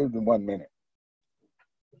 Excuse me 1 minute.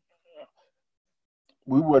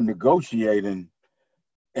 We were negotiating,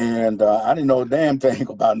 and I didn't know a damn thing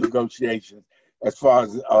about negotiations as far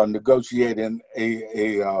as negotiating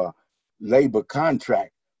a labor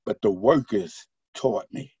contract, but the workers taught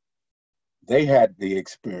me. They had the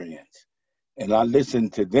experience, and I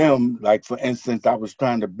listened to them. Like, for instance, I was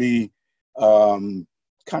trying to be kind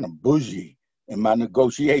of bougie in my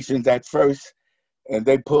negotiations at first, and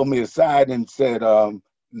they pulled me aside and said,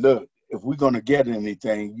 look, if we're going to get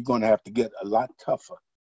anything, you're going to have to get a lot tougher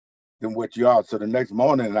than what you are. So the next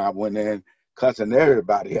morning I went in cussing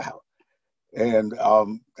everybody out. And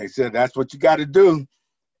they said, that's what you got to do.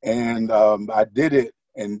 And I did it,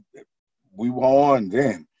 and we were on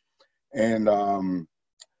then. And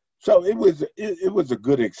so it was a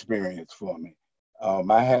good experience for me.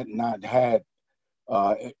 I had not had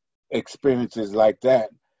experiences like that,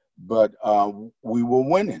 but we were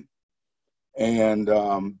winning. And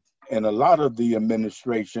a lot of the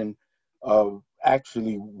administration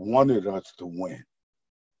actually wanted us to win.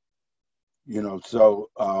 So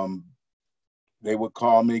they would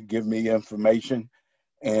call me, give me information,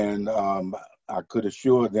 and I could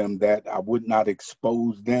assure them that I would not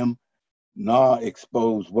expose them, nor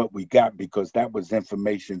expose what we got, because that was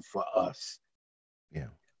information for us. Yeah.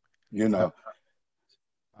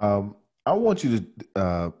 I want you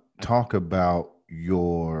to talk about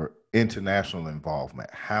your international involvement.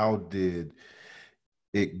 How did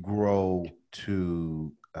it grow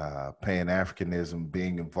to Pan-Africanism,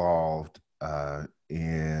 being involved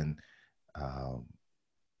in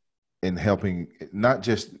helping not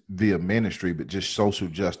just via ministry, but just social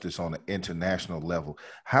justice on an international level?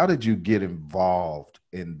 How did you get involved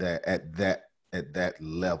in that at that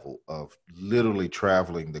level of literally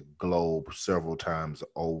traveling the globe several times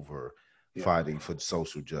over, fighting for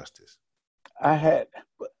social justice? Let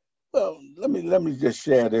me just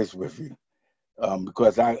share this with you,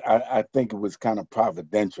 because I think it was kind of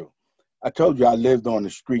providential. I told you I lived on a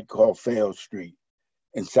street called Fail Street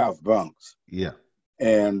in South Bronx. Yeah.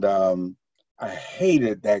 And I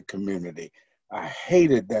hated that community. I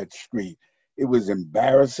hated that street. It was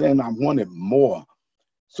embarrassing. I wanted more.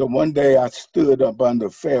 So one day I stood up under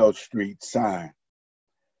Fail Street sign,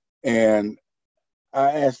 And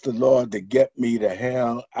I asked the Lord to get me the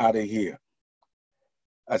hell out of here.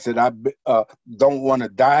 I said, I don't want to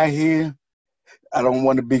die here. I don't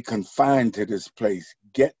want to be confined to this place.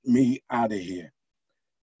 Get me out of here.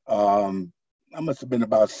 I must have been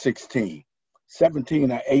about 16.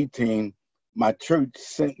 17 or 18, my church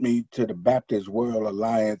sent me to the Baptist World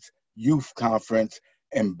Alliance Youth Conference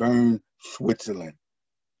in Bern, Switzerland.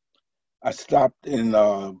 I stopped in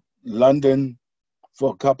London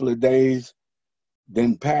for a couple of days,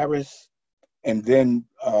 then Paris, and then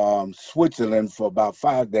Switzerland for about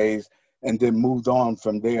 5 days, and then moved on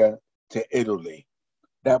from there to Italy.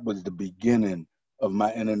 That was the beginning of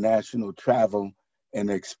my international travel and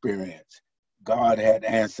experience. God had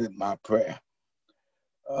answered my prayer.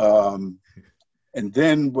 And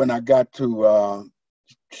then when I got to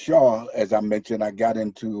Shaw, as I mentioned, I got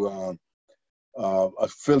into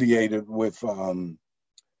affiliated with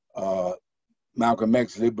Malcolm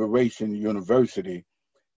X Liberation University.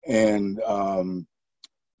 And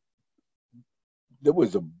there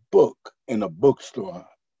was a book in a bookstore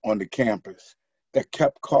on the campus that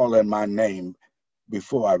kept calling my name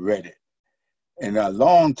before I read it. And a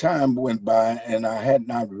long time went by and I had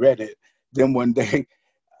not read it. Then one day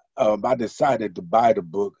I decided to buy the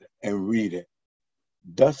book and read it.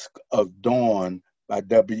 Dusk of Dawn by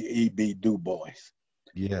W.E.B. Du Bois.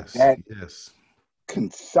 Yes, That yes.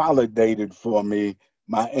 consolidated for me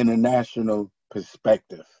my international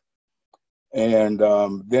perspective. And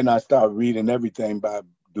then I started reading everything by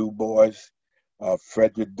Du Bois,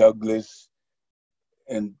 Frederick Douglass,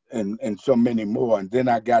 and so many more. And then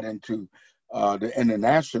I got into the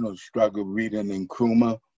international struggle, reading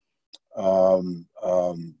Nkrumah.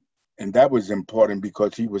 And that was important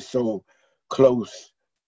because he was so close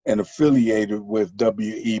and affiliated with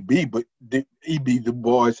W.E.B. Du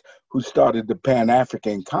Bois, who started the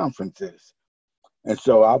Pan-African conferences. And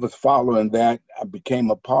so I was following that. I became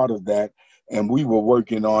a part of that. And we were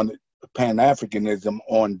working on Pan-Africanism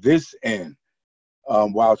on this end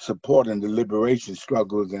while supporting the liberation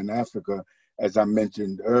struggles in Africa, as I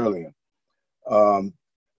mentioned earlier.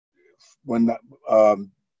 When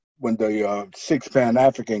the Sixth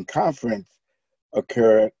Pan-African Conference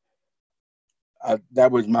occurred,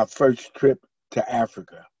 that was my first trip to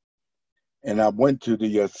Africa. And I went to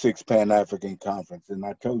the Sixth Pan-African Conference, and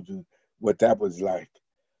I told you what that was like.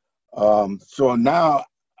 So now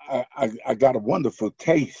I got a wonderful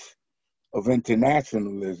taste of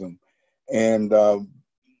internationalism. And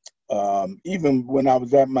even when I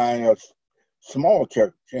was at my small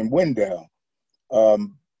church in Wendell,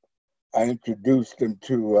 I introduced them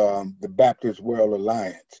to the Baptist World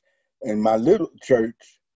Alliance. And my little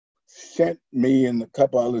church sent me and a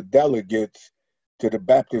couple other delegates to the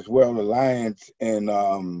Baptist World Alliance in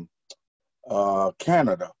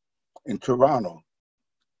Canada, in Toronto.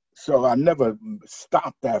 So I never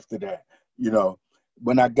stopped after that. You know,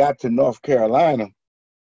 when I got to North Carolina,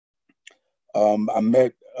 I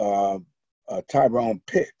met Tyrone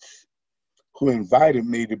Pitts, who invited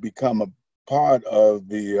me to become a part of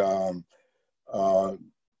the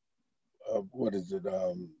what is it?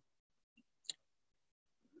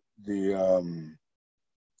 The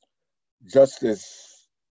Justice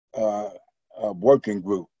Working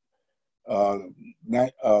Group of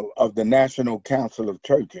the National Council of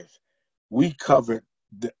Churches. We covered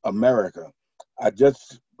America. I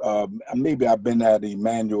just maybe I've been at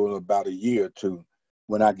Emmanuel about a year or two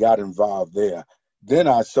when I got involved there. Then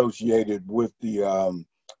I associated with the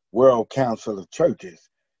World Council of Churches.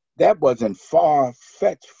 That wasn't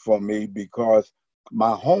far-fetched for me because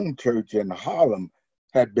my home church in Harlem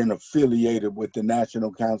had been affiliated with the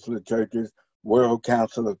National Council of Churches, World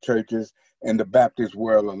Council of Churches, and the Baptist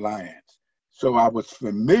World Alliance. So I was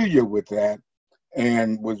familiar with that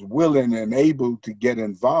and was willing and able to get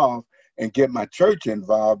involved and get my church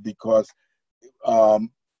involved because a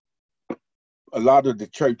lot of the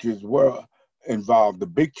churches were involved, the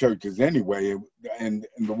big churches anyway, and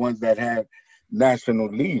the ones that had national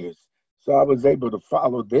leaders. So I was able to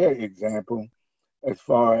follow their example as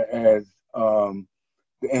far as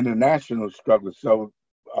the international struggle. So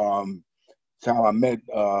it's how I met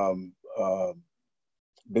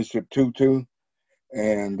Bishop Tutu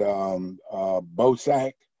and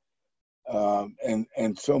Bosak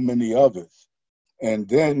and so many others. And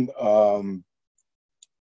then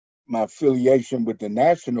my affiliation with the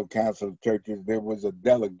National Council of Churches, there was a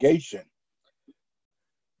delegation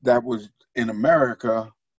that was in America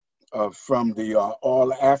from the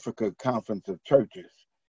All Africa Conference of Churches.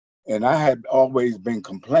 And I had always been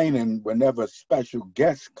complaining whenever special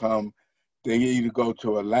guests come, they either go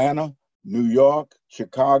to Atlanta, New York,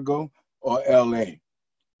 Chicago, or LA.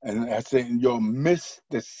 And I said, you'll miss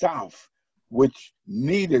the South, which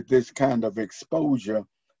needed this kind of exposure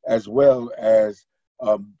as well as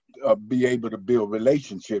be able to build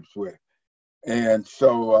relationships with. And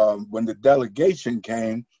so when the delegation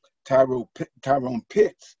came, Tyrone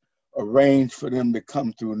Pitts arranged for them to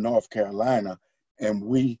come through North Carolina, and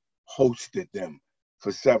we hosted them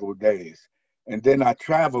for several days. And then I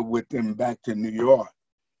traveled with them back to New York,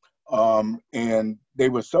 and they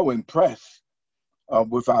were so impressed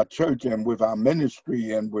with our church and with our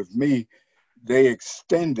ministry and with me, they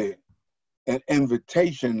extended an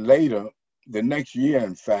invitation later, the next year,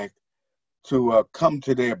 in fact, to come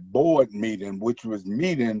to their board meeting, which was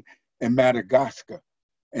meeting in Madagascar,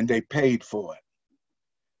 and they paid for it.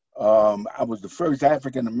 I was the first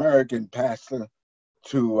African-American pastor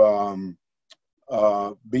to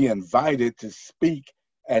be invited to speak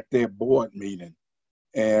at their board meeting.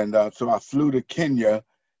 And so I flew to Kenya,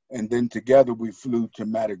 and then together we flew to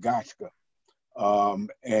Madagascar.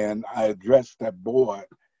 And I addressed that board,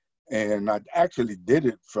 and I actually did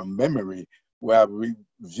it from memory, where I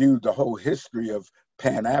reviewed the whole history of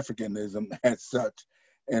Pan-Africanism as such,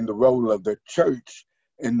 and the role of the church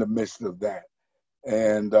in the midst of that.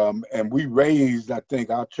 And we raised, I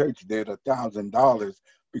think our church did $1,000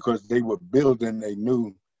 because they were building a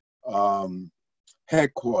new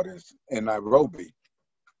headquarters in Nairobi.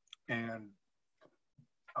 And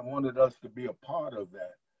I wanted us to be a part of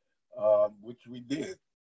that, which we did.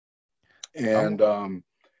 And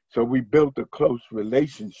so we built a close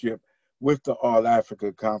relationship with the All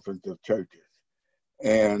Africa Conference of Churches.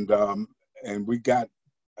 And I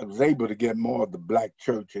was able to get more of the Black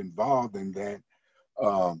church involved in that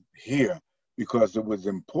here, because it was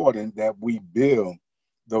important that we build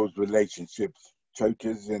those relationships,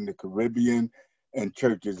 churches in the Caribbean and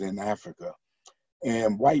churches in Africa.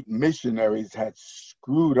 And white missionaries had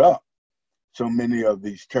screwed up so many of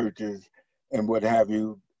these churches and what have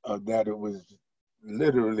you, that it was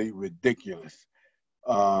literally ridiculous.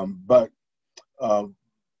 But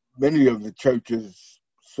many of the churches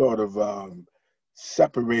sort of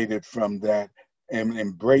separated from that and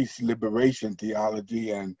embraced liberation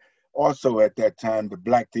theology. And also at that time, the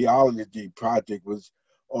Black Theology Project was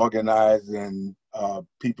organized, and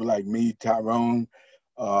people like me, Tyrone,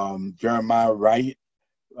 Jeremiah Wright,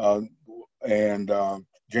 and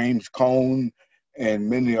James Cone, and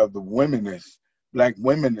many of the womenist, Black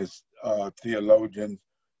womenist theologians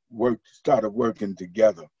started working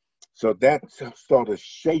together. So that sort of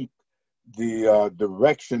shaped the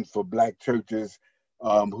direction for Black churches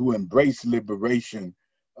who embrace liberation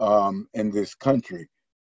in this country.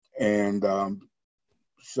 And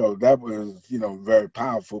so that was, very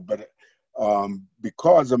powerful. But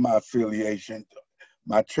because of my affiliation,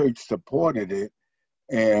 my church supported it.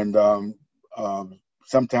 And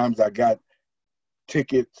sometimes I got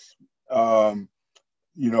tickets, from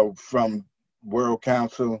World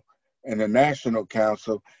Council and the National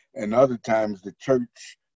Council, and other times the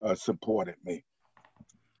church supported me.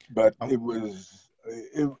 But it was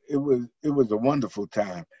a wonderful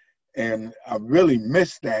time, and I really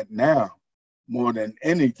miss that now more than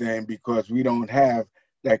anything, because we don't have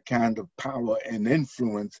that kind of power and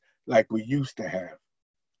influence like we used to have.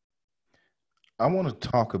 I want to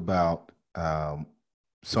talk about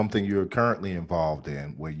something you're currently involved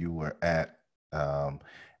in, where you were at a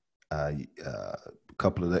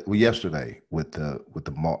couple of yesterday with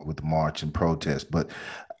the march and protest. But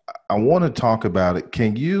I want to talk about it.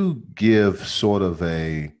 Can you give sort of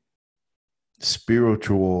a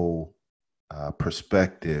spiritual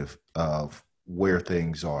perspective of where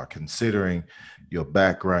things are, considering your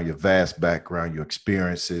background, your vast background, your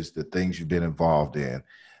experiences, the things you've been involved in?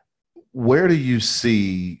 Where do you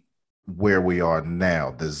see where we are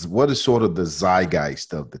now? What is sort of the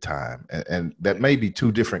zeitgeist of the time? And that may be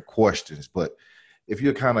two different questions, but if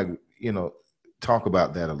you kind of, talk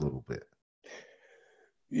about that a little bit.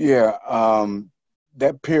 Yeah,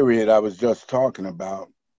 that period I was just talking about,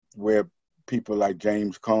 where people like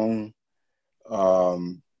James Cone,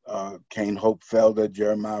 Kane Hope Felder,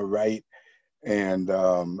 Jeremiah Wright, and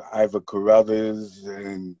Iva Carruthers,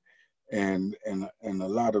 and a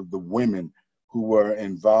lot of the women who were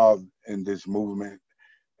involved in this movement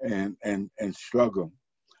and struggle.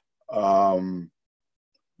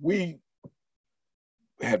 We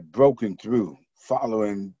had broken through,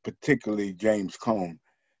 following particularly James Cone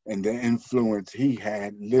and the influence he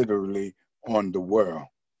had literally on the world.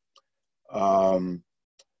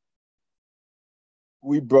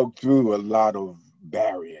 We broke through a lot of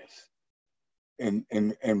barriers in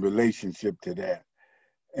relationship to that.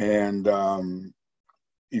 And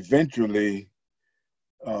eventually,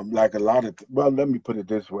 like a lot of, well, let me put it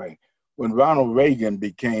this way. when Ronald Reagan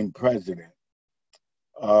became president,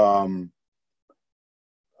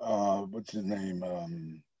 what's his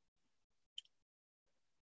name?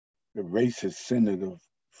 The racist senator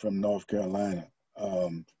from North Carolina,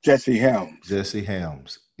 Jesse Helms. Jesse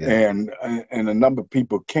Helms. Yeah. And a number of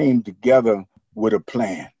people came together with a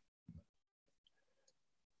plan.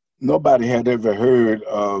 Nobody had ever heard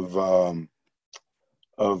of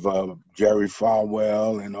Jerry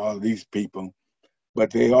Falwell and all these people,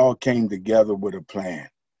 but they all came together with a plan.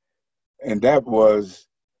 And that was,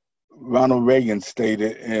 Ronald Reagan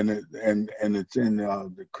stated, and it's in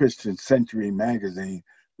the Christian Century magazine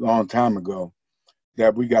a long time ago,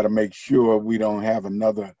 that we got to make sure we don't have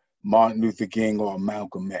another Martin Luther King or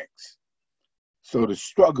Malcolm X. So the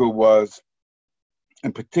struggle was,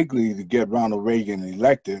 and particularly to get Ronald Reagan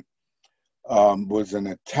elected, was an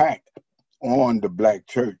attack on the Black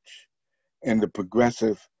church and the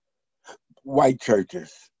progressive white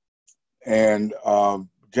churches. And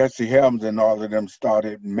Jesse Helms and all of them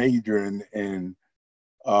started majoring in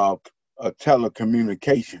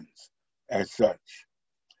telecommunications as such.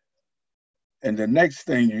 And the next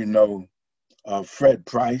thing you know, Fred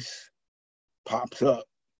Price pops up.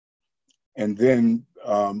 And then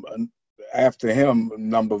after him, a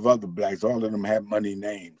number of other blacks, all of them had money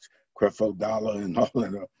names, Creflo Dollar and all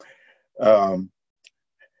of them.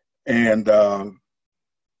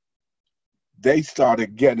 They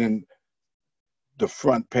started getting the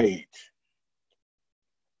front page,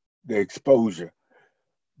 the exposure.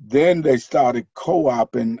 Then they started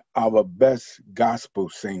co-opting our best gospel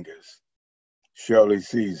singers, Shirley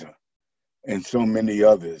Caesar, and so many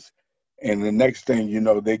others. And the next thing you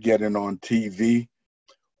know, they're getting on TV.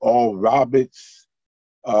 Oral Roberts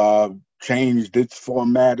changed its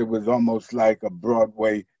format. It was almost like a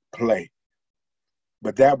Broadway play.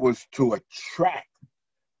 But that was to attract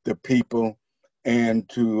the people and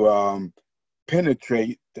to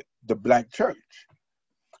penetrate the Black church.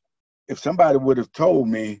 If somebody would have told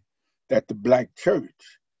me that the Black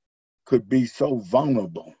church could be so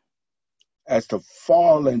vulnerable as to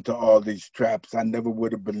fall into all these traps, I never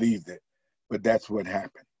would have believed it. But that's what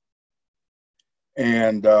happened.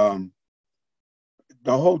 And the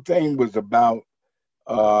whole thing was about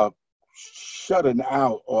shutting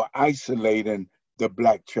out or isolating the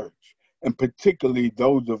Black church, and particularly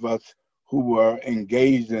those of us who were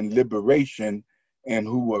engaged in liberation and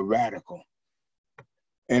who were radical.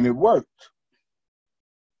 And it worked.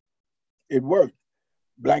 It worked.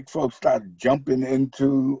 Black folks started jumping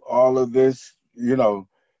into all of this,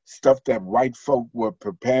 stuff that white folk were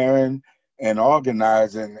preparing and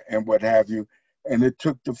organizing and what have you. And it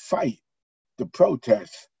took the fight, the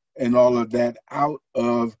protests, and all of that out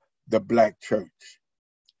of the Black church.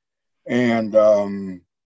 And I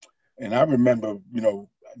remember,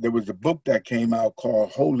 there was a book that came out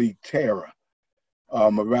called Holy Terror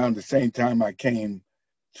around the same time I came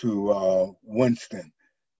to Winston.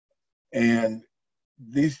 And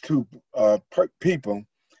these two people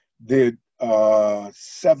did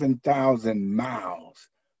 7,000 miles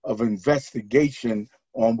of investigation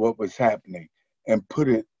on what was happening and put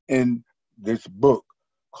it in this book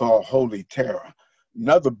called Holy Terror.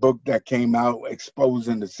 Another book that came out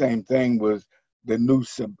exposing the same thing was The New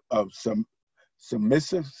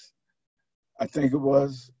Submissives, I think it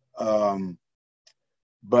was.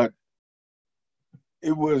 But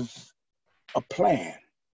it was a plan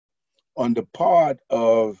on the part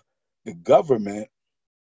of the government,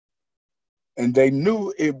 and they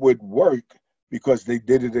knew it would work because they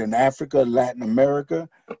did it in Africa, Latin America,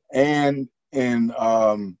 and in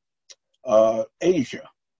Asia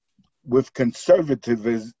with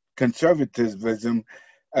conservatism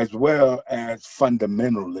as well as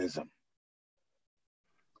fundamentalism.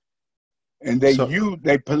 And they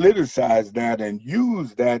politicized that and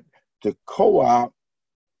used that to co-opt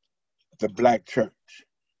the Black church.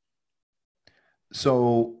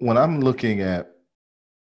 So when I'm looking at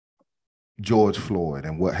George Floyd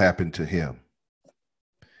and what happened to him,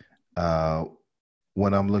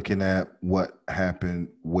 when I'm looking at what happened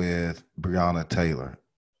with Breonna Taylor,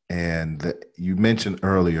 and you mentioned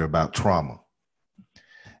earlier about trauma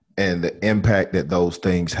and the impact that those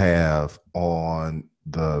things have on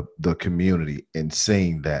the community, and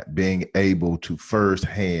seeing that, being able to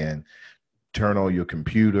firsthand turn on your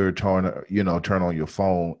computer, turn on your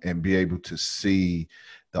phone and be able to see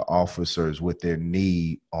the officers with their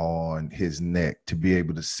knee on his neck, to be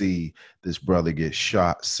able to see this brother get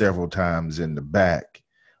shot several times in the back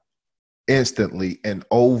instantly and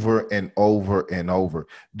over and over and over.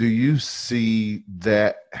 Do you see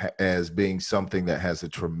that as being something that has a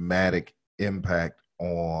traumatic impact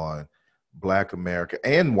on Black America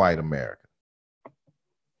and white America?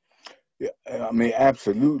 I mean,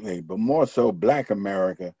 absolutely, but more so Black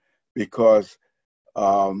America, because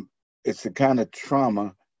um, it's the kind of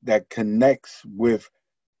trauma that connects with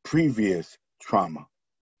previous trauma,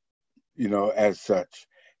 as such.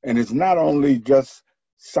 And it's not only just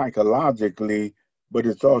psychologically, but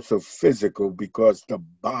it's also physical because the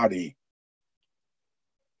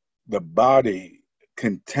body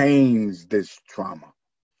contains this trauma,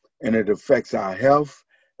 and it affects our health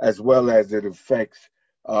as well as it affects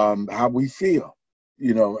how we feel,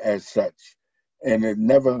 as such. And it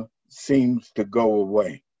never seems to go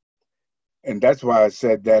away. And that's why I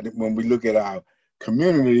said that when we look at our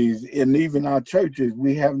communities and even our churches,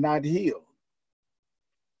 we have not healed.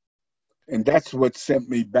 And that's what sent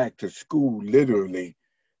me back to school, literally,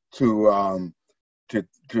 to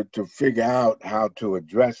to figure out how to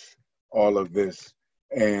address all of this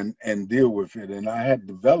and deal with it. And I had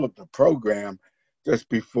developed a program just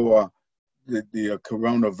before the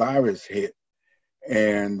coronavirus hit,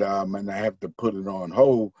 and I have to put it on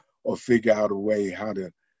hold or figure out a way how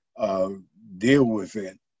to uh, deal with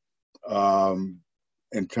it um,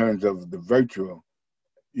 in terms of the virtual,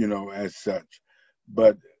 as such.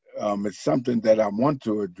 But it's something that I want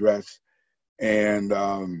to address, and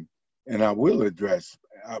and I will address.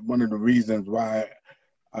 One of the reasons why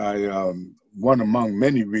one among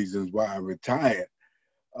many reasons why I retired,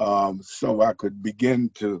 so I could begin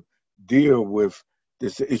to deal with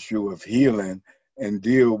this issue of healing and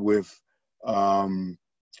deal with um,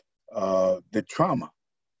 the trauma.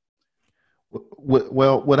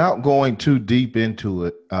 Well, without going too deep into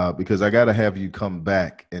it, because I got to have you come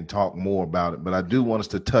back and talk more about it, but I do want us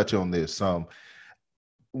to touch on this some.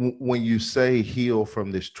 When you say heal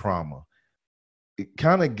from this trauma, it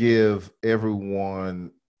kind of give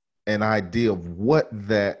everyone an idea of what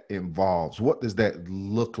that involves. What does that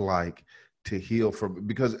look like to heal from?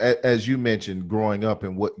 Because as you mentioned, growing up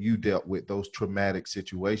and what you dealt with, those traumatic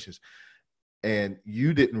situations, and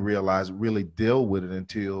you didn't realize really deal with it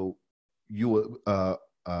until you were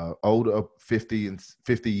older, 50 and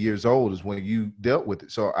 50 years old is when you dealt with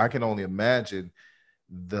it. So I can only imagine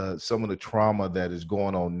some of the trauma that is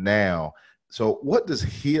going on now. So what does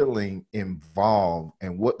healing involve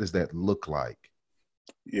and what does that look like?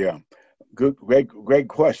 Yeah, great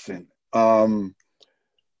question. Let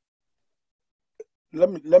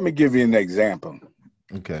me give you an example.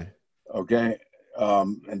 Okay. Okay,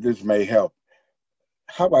 and this may help.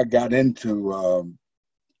 How I got into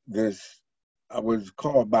this, I was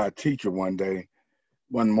called by a teacher one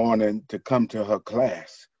morning, to come to her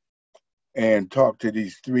class and talk to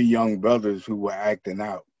these three young brothers who were acting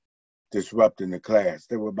out, disrupting the class.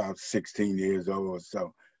 They were about 16 years old or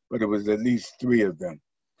so, but it was at least three of them.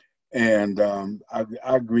 And I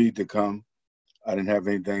agreed to come. I didn't have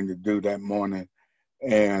anything to do that morning.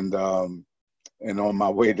 And on my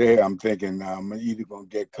way there, I'm thinking I'm either going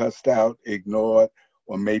to get cussed out, ignored,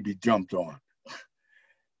 or maybe jumped on.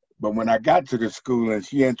 But when I got to the school and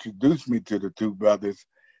she introduced me to the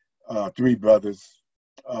three brothers,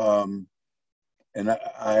 um, and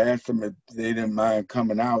I asked them if they didn't mind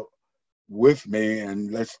coming out with me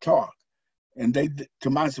and let's talk. And they, to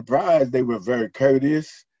my surprise, they were very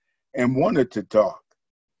courteous and wanted to talk.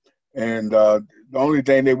 And the only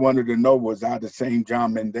thing they wanted to know was I the same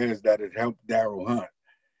John Mendez that had helped Daryl Hunt.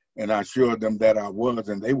 And I assured them that I was,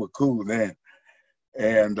 and they were cool then.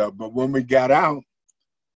 And but when we got out,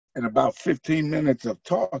 in about 15 minutes of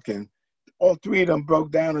talking, all three of them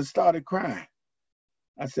broke down and started crying.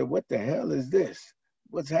 I said, "What the hell is this?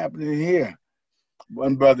 What's happening here?"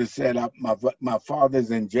 One brother said, my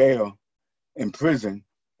father's in jail, in prison,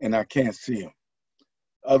 and I can't see him.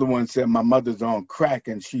 Other one said, "My mother's on crack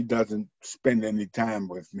and she doesn't spend any time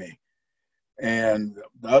with me." And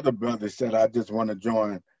the other brother said, "I just want to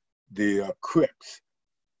join the Crips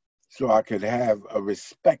so I could have a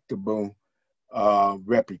respectable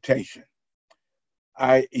reputation."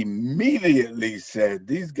 I immediately said,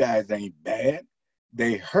 "These guys ain't bad.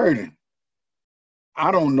 They hurting.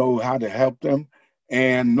 I don't know how to help them,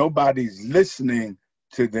 and nobody's listening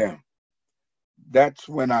to them." That's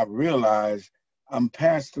when I realized I'm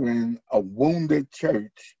pastoring a wounded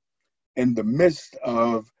church in the midst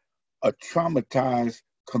of a traumatized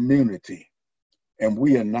community, and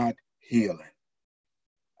we are not healing.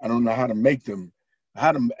 I don't know how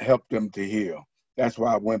to help them to heal. That's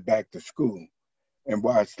why I went back to school and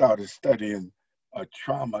why I started studying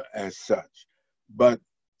trauma as such. But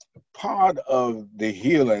part of the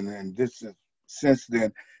healing, and this is since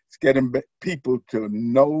then, it's getting people to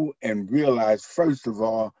know and realize, first of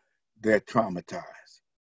all, they're traumatized.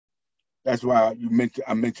 That's why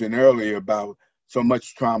I mentioned earlier about so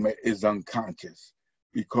much trauma is unconscious.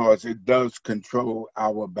 because it does control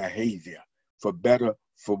our behavior, for better,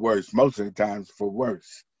 for worse, most of the times for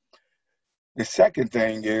worse. The second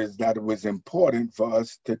thing is that it was important for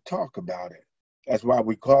us to talk about it. That's why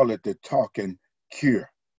we call it the talking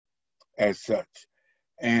cure as such.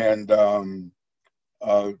 And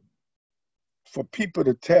for people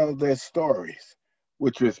to tell their stories,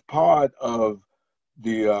 which was part of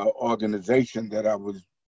the organization that I was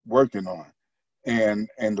working on and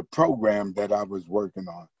the program that I was working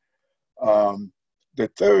on. The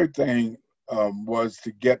third thing was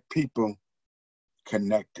to get people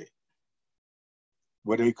connected,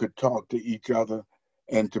 where they could talk to each other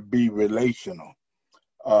and to be relational.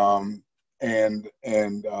 And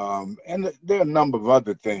there are a number of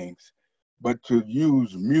other things, but to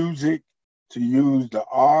use music, to use the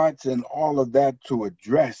arts and all of that to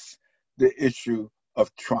address the issue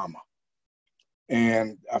of trauma.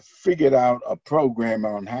 And I figured out a program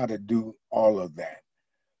on how to do all of that,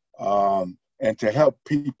 and to help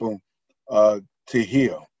people to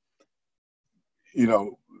heal. You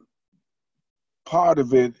know, part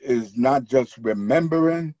of it is not just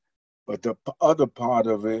remembering, but the other part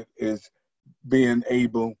of it is being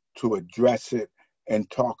able to address it and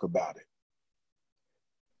talk about it.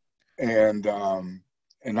 And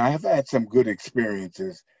I have had some good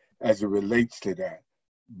experiences as it relates to that.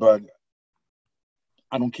 But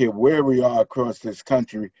I don't care where we are across this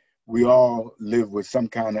country, we all live with some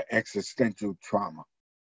kind of existential trauma.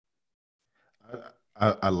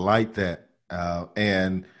 I like that.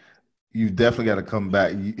 And you definitely got to come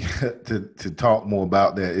back to talk more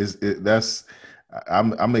about that.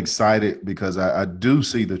 I'm excited because I do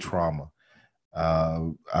see the trauma.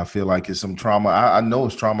 I feel like it's some trauma. I know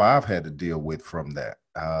it's trauma I've had to deal with from that.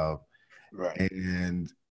 Right.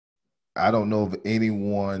 And I don't know if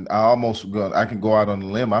anyone, I can go out on a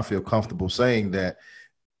limb. I feel comfortable saying that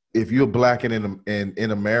if you're Black and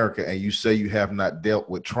in America and you say you have not dealt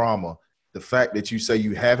with trauma, the fact that you say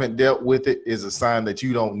you haven't dealt with it is a sign that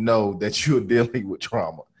you don't know that you're dealing with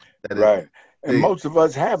trauma. Right. And most of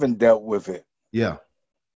us haven't dealt with it. Yeah.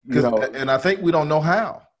 And I think we don't know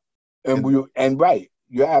how. And right,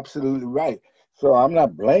 you're absolutely right. So I'm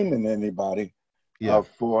not blaming anybody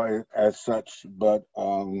for it as such, but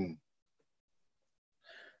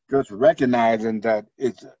just recognizing that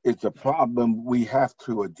it's a problem we have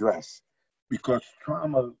to address, because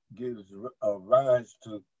trauma gives a rise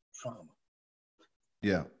to trauma.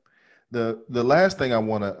 Yeah. The last thing I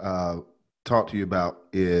want to talk to you about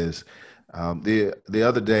is the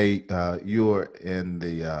other day you were in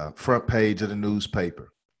the front page of the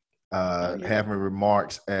newspaper having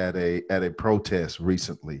remarks at a protest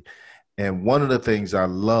recently. And one of the things I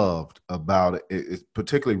loved about it is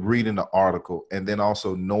particularly reading the article and then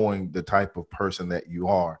also knowing the type of person that you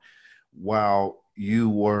are. While you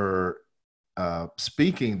were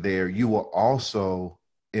speaking there, you were also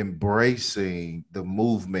embracing the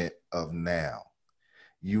movement of now.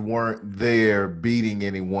 You weren't there beating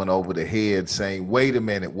anyone over the head saying, wait a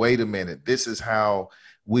minute, this is how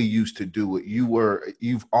we used to do it.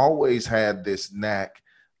 You've always had this knack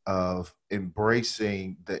of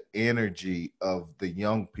embracing the energy of the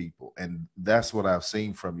young people. And that's what I've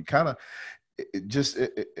seen from you.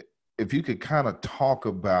 If you could kind of talk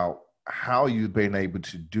about how you've been able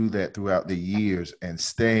to do that throughout the years and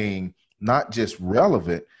staying not just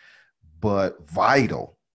relevant, but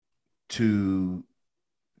vital to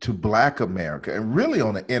Black America, and really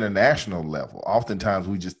on an international level. Oftentimes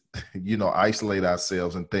we just, isolate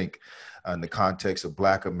ourselves and think in the context of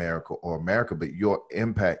Black America or America, but your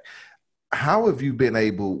impact, how have you been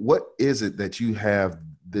able, what is it that you have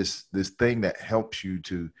this thing that helps you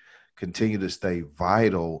to continue to stay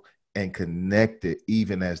vital and connected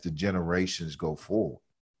even as the generations go forward?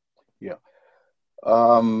 Yeah.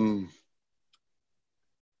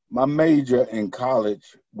 My major in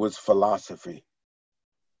college was philosophy.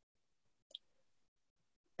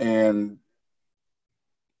 And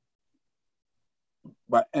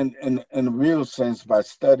but in a real sense, by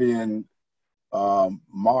studying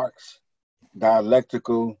Marx,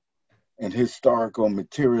 dialectical and historical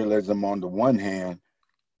materialism on the one hand,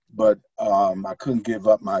 but I couldn't give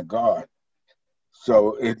up my God.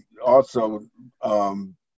 So it also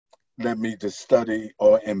led me to study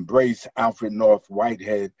or embrace Alfred North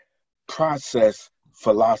Whitehead process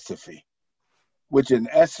philosophy, which in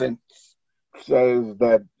essence says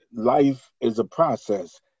that life is a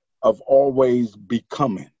process of always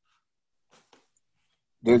becoming.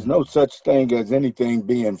 There's no such thing as anything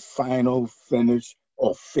being final, finished,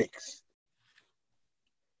 or fixed.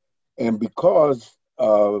 And because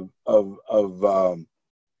of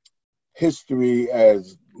history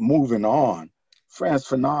as moving on, Frantz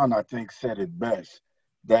Fanon, I think, said it best.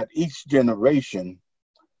 that each generation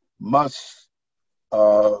must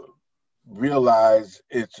uh, realize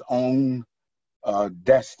its own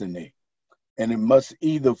destiny, and it must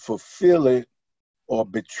either fulfill it or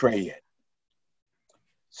betray it.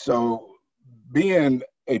 So, being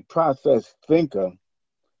a process thinker,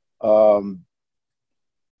 um,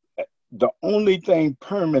 the only thing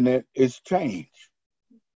permanent is change.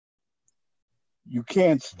 You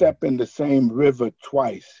can't step in the same river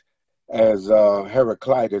twice, as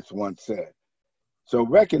Heraclitus once said. So,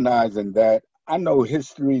 recognizing that, I know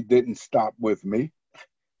history didn't stop with me.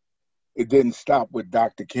 It didn't stop with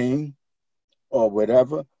Dr. King or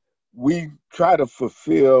whatever. We try to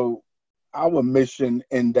fulfill our mission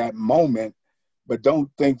in that moment, but don't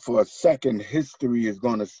think for a second history is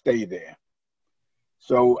going to stay there.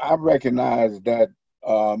 So I recognize that,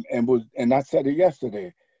 and I said it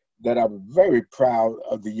yesterday, that I'm very proud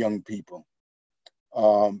of the young people,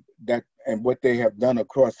 that and what they have done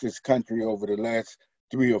across this country over the last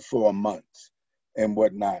 3 or 4 months and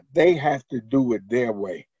whatnot. They have to do it their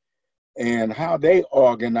way. And how they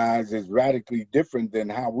organize is radically different than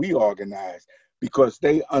how we organize, because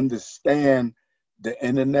they understand the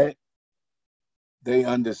internet. They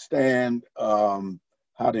understand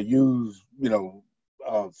how to use,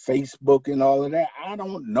 Facebook and all of that. I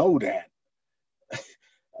don't know that.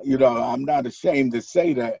 I'm not ashamed to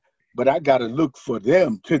say that, but I got to look for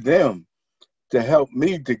them, to help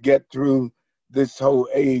me to get through this whole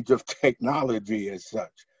age of technology as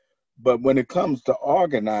such. But when it comes to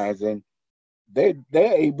organizing, they're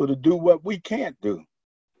able to do what we can't do.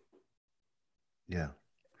 Yeah.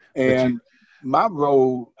 And my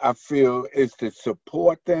role, I feel, is to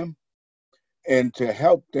support them and to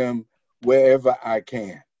help them wherever I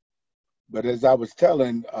can. But as I was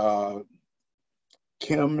telling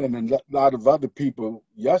Kim and a lot of other people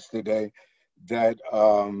yesterday, that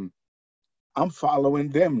I'm following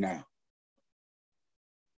them now.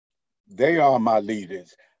 They are my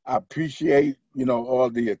leaders. I appreciate, all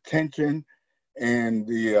the attention and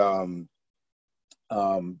the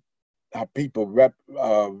how people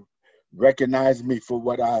recognize me for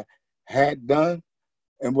what I had done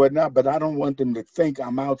and whatnot, but I don't want them to think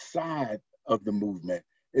I'm outside of the movement.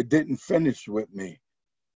 It didn't finish with me,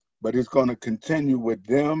 but it's going to continue with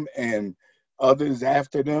them and others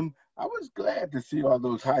after them. I was glad to see all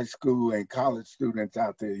those high school and college students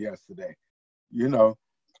out there yesterday. You know,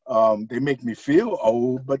 they make me feel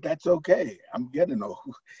old, but that's okay. I'm getting old,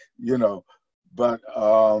 you know. But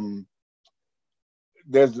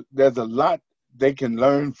there's a lot they can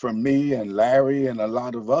learn from me and Larry and a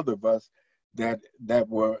lot of other of us that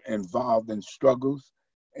were involved in struggles,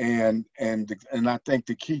 and I think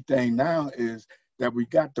the key thing now is that we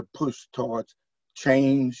got to push towards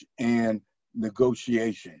change and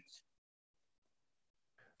negotiations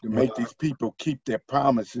to make these people keep their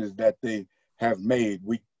promises that they have made.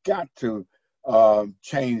 We got to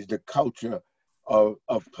change the culture of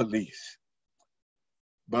police,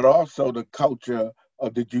 but also the culture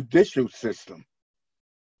of the judicial system.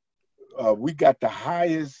 We got the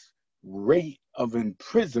highest rate of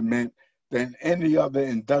imprisonment than any other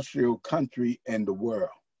industrial country in the world.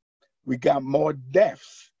 We got more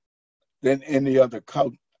deaths than any other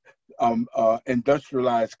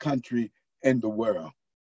industrialized country in the world.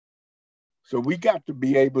 So we got to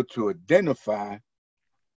be able to identify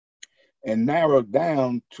and narrow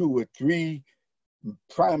down 2 or 3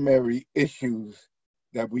 primary issues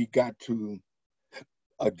that we got to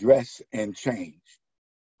address and change.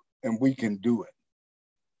 And we can do it.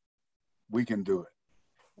 We can do it.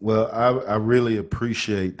 Well, I really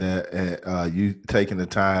appreciate that, you taking the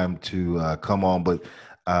time to come on, but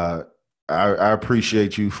I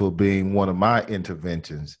appreciate you for being one of my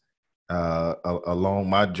interventions along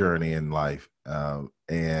my journey in life.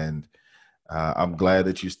 And I'm glad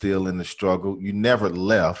that you're still in the struggle. You never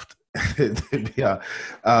left. Yeah.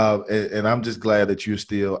 And I'm just glad that you're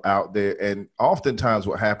still out there. And oftentimes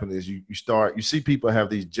what happens is you see people have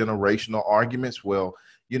these generational arguments. Well,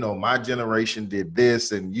 my generation did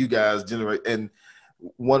this and you guys generate. And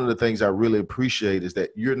one of the things I really appreciate is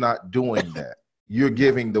that you're not doing that. You're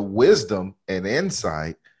giving the wisdom and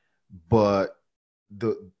insight, but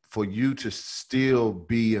for you to still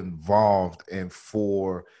be involved and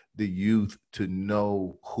for the youth to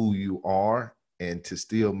know who you are and to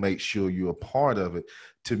still make sure you're a part of it,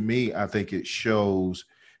 to me, I think it shows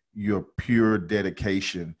your pure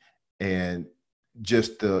dedication and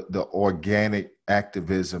just the organic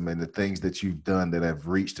activism and the things that you've done that have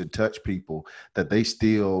reached and touched people, that they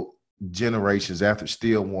still, generations after,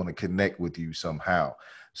 still want to connect with you somehow.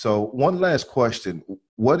 So one last question.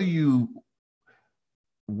 Where do you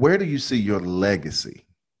see your legacy?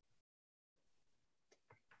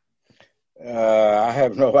 I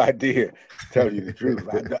have no idea. Tell you the truth,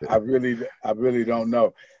 I really don't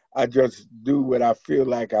know. I just do what I feel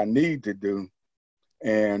like I need to do,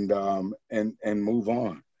 and move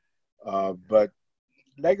on. But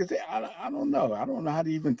like I said, I don't know. I don't know how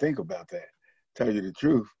to even think about that. Tell you the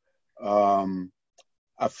truth, um,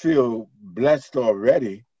 I feel blessed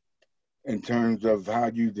already in terms of how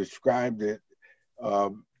you described it.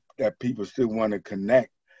 Um, that people still want to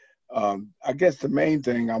connect. I guess the main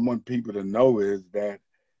thing I want people to know is that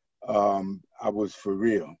I was for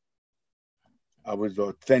real. I was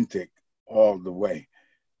authentic all the way.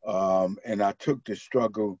 And I took the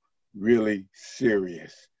struggle really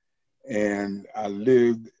serious. And I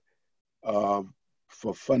lived uh,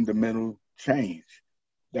 for fundamental change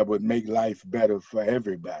that would make life better for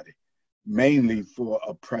everybody, mainly for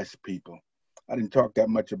oppressed people. I didn't talk that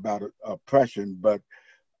much about oppression, but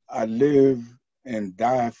I live and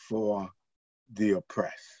die for the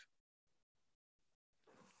oppressed.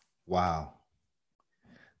 Wow.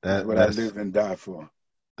 That's That what I that's live and die for.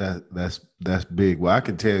 that's big. Well, I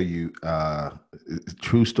can tell you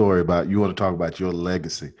true story about you want to talk about your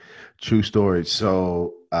legacy. True story.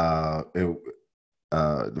 So the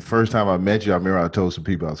first time I met you, I remember I told some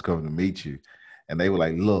people I was coming to meet you, and they were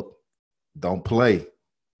like, "Look, don't play.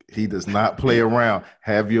 He does not play around.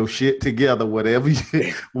 Have your shit together, whatever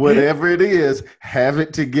it is, have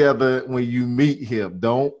it together when you meet him.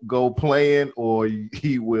 Don't go playing, or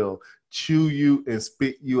he will chew you and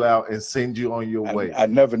spit you out and send you on your way." I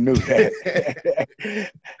never knew that.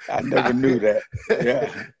 I never knew that.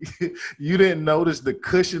 Yeah. You didn't notice the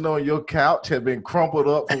cushion on your couch had been crumpled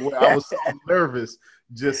up from where I was so nervous,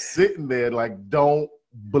 just sitting there like, don't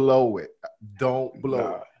blow it. Don't blow it.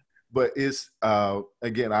 No, But it's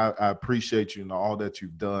again, I appreciate you and all that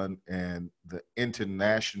you've done and the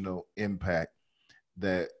international impact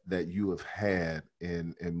that you have had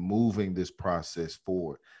in moving this process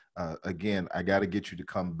forward. Again, I got to get you to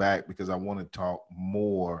come back because I want to talk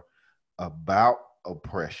more about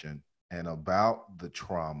oppression and about the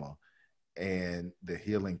trauma and the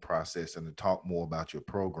healing process, and to talk more about your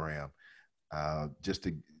program, just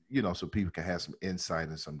to so people can have some insight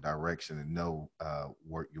and some direction and know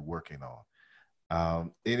what you're working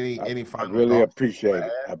on. Any I final really thoughts? appreciate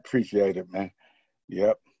it. I appreciate it, man.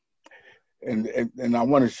 Yep. And I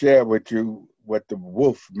want to share with you what the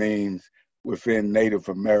wolf means within Native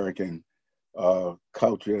American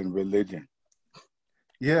culture and religion.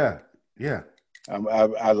 Yeah, yeah.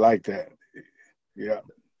 I like that. Yeah.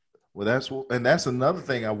 Well, that's another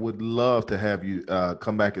thing I would love to have you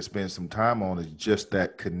come back and spend some time on is just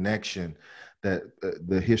that connection, that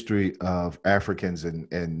the history of Africans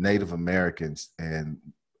and Native Americans, and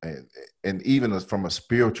and even from a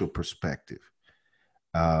spiritual perspective,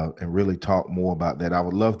 and really talk more about that. I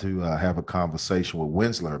would love to have a conversation with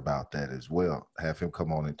Winsler about that as well. Have him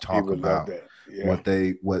come on and He talk would love about that.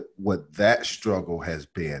 Yeah. what that struggle has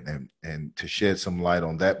been, and to shed some light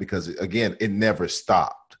on that, because again, it never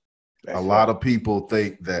stopped. A That's lot right. of people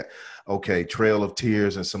think that, okay, Trail of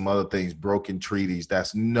Tears and some other things, broken treaties.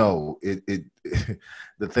 That's no. It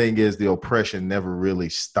the thing is, the oppression never really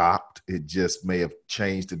stopped. It just may have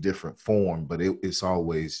changed a different form, but it's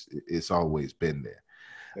always been there.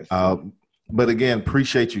 That's Uh, true. but again,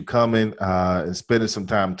 appreciate you coming and spending some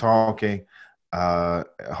time talking. I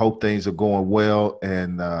hope things are going well,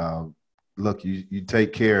 and look, you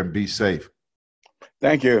take care and be safe.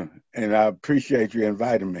 Thank you. And I appreciate you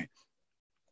inviting me.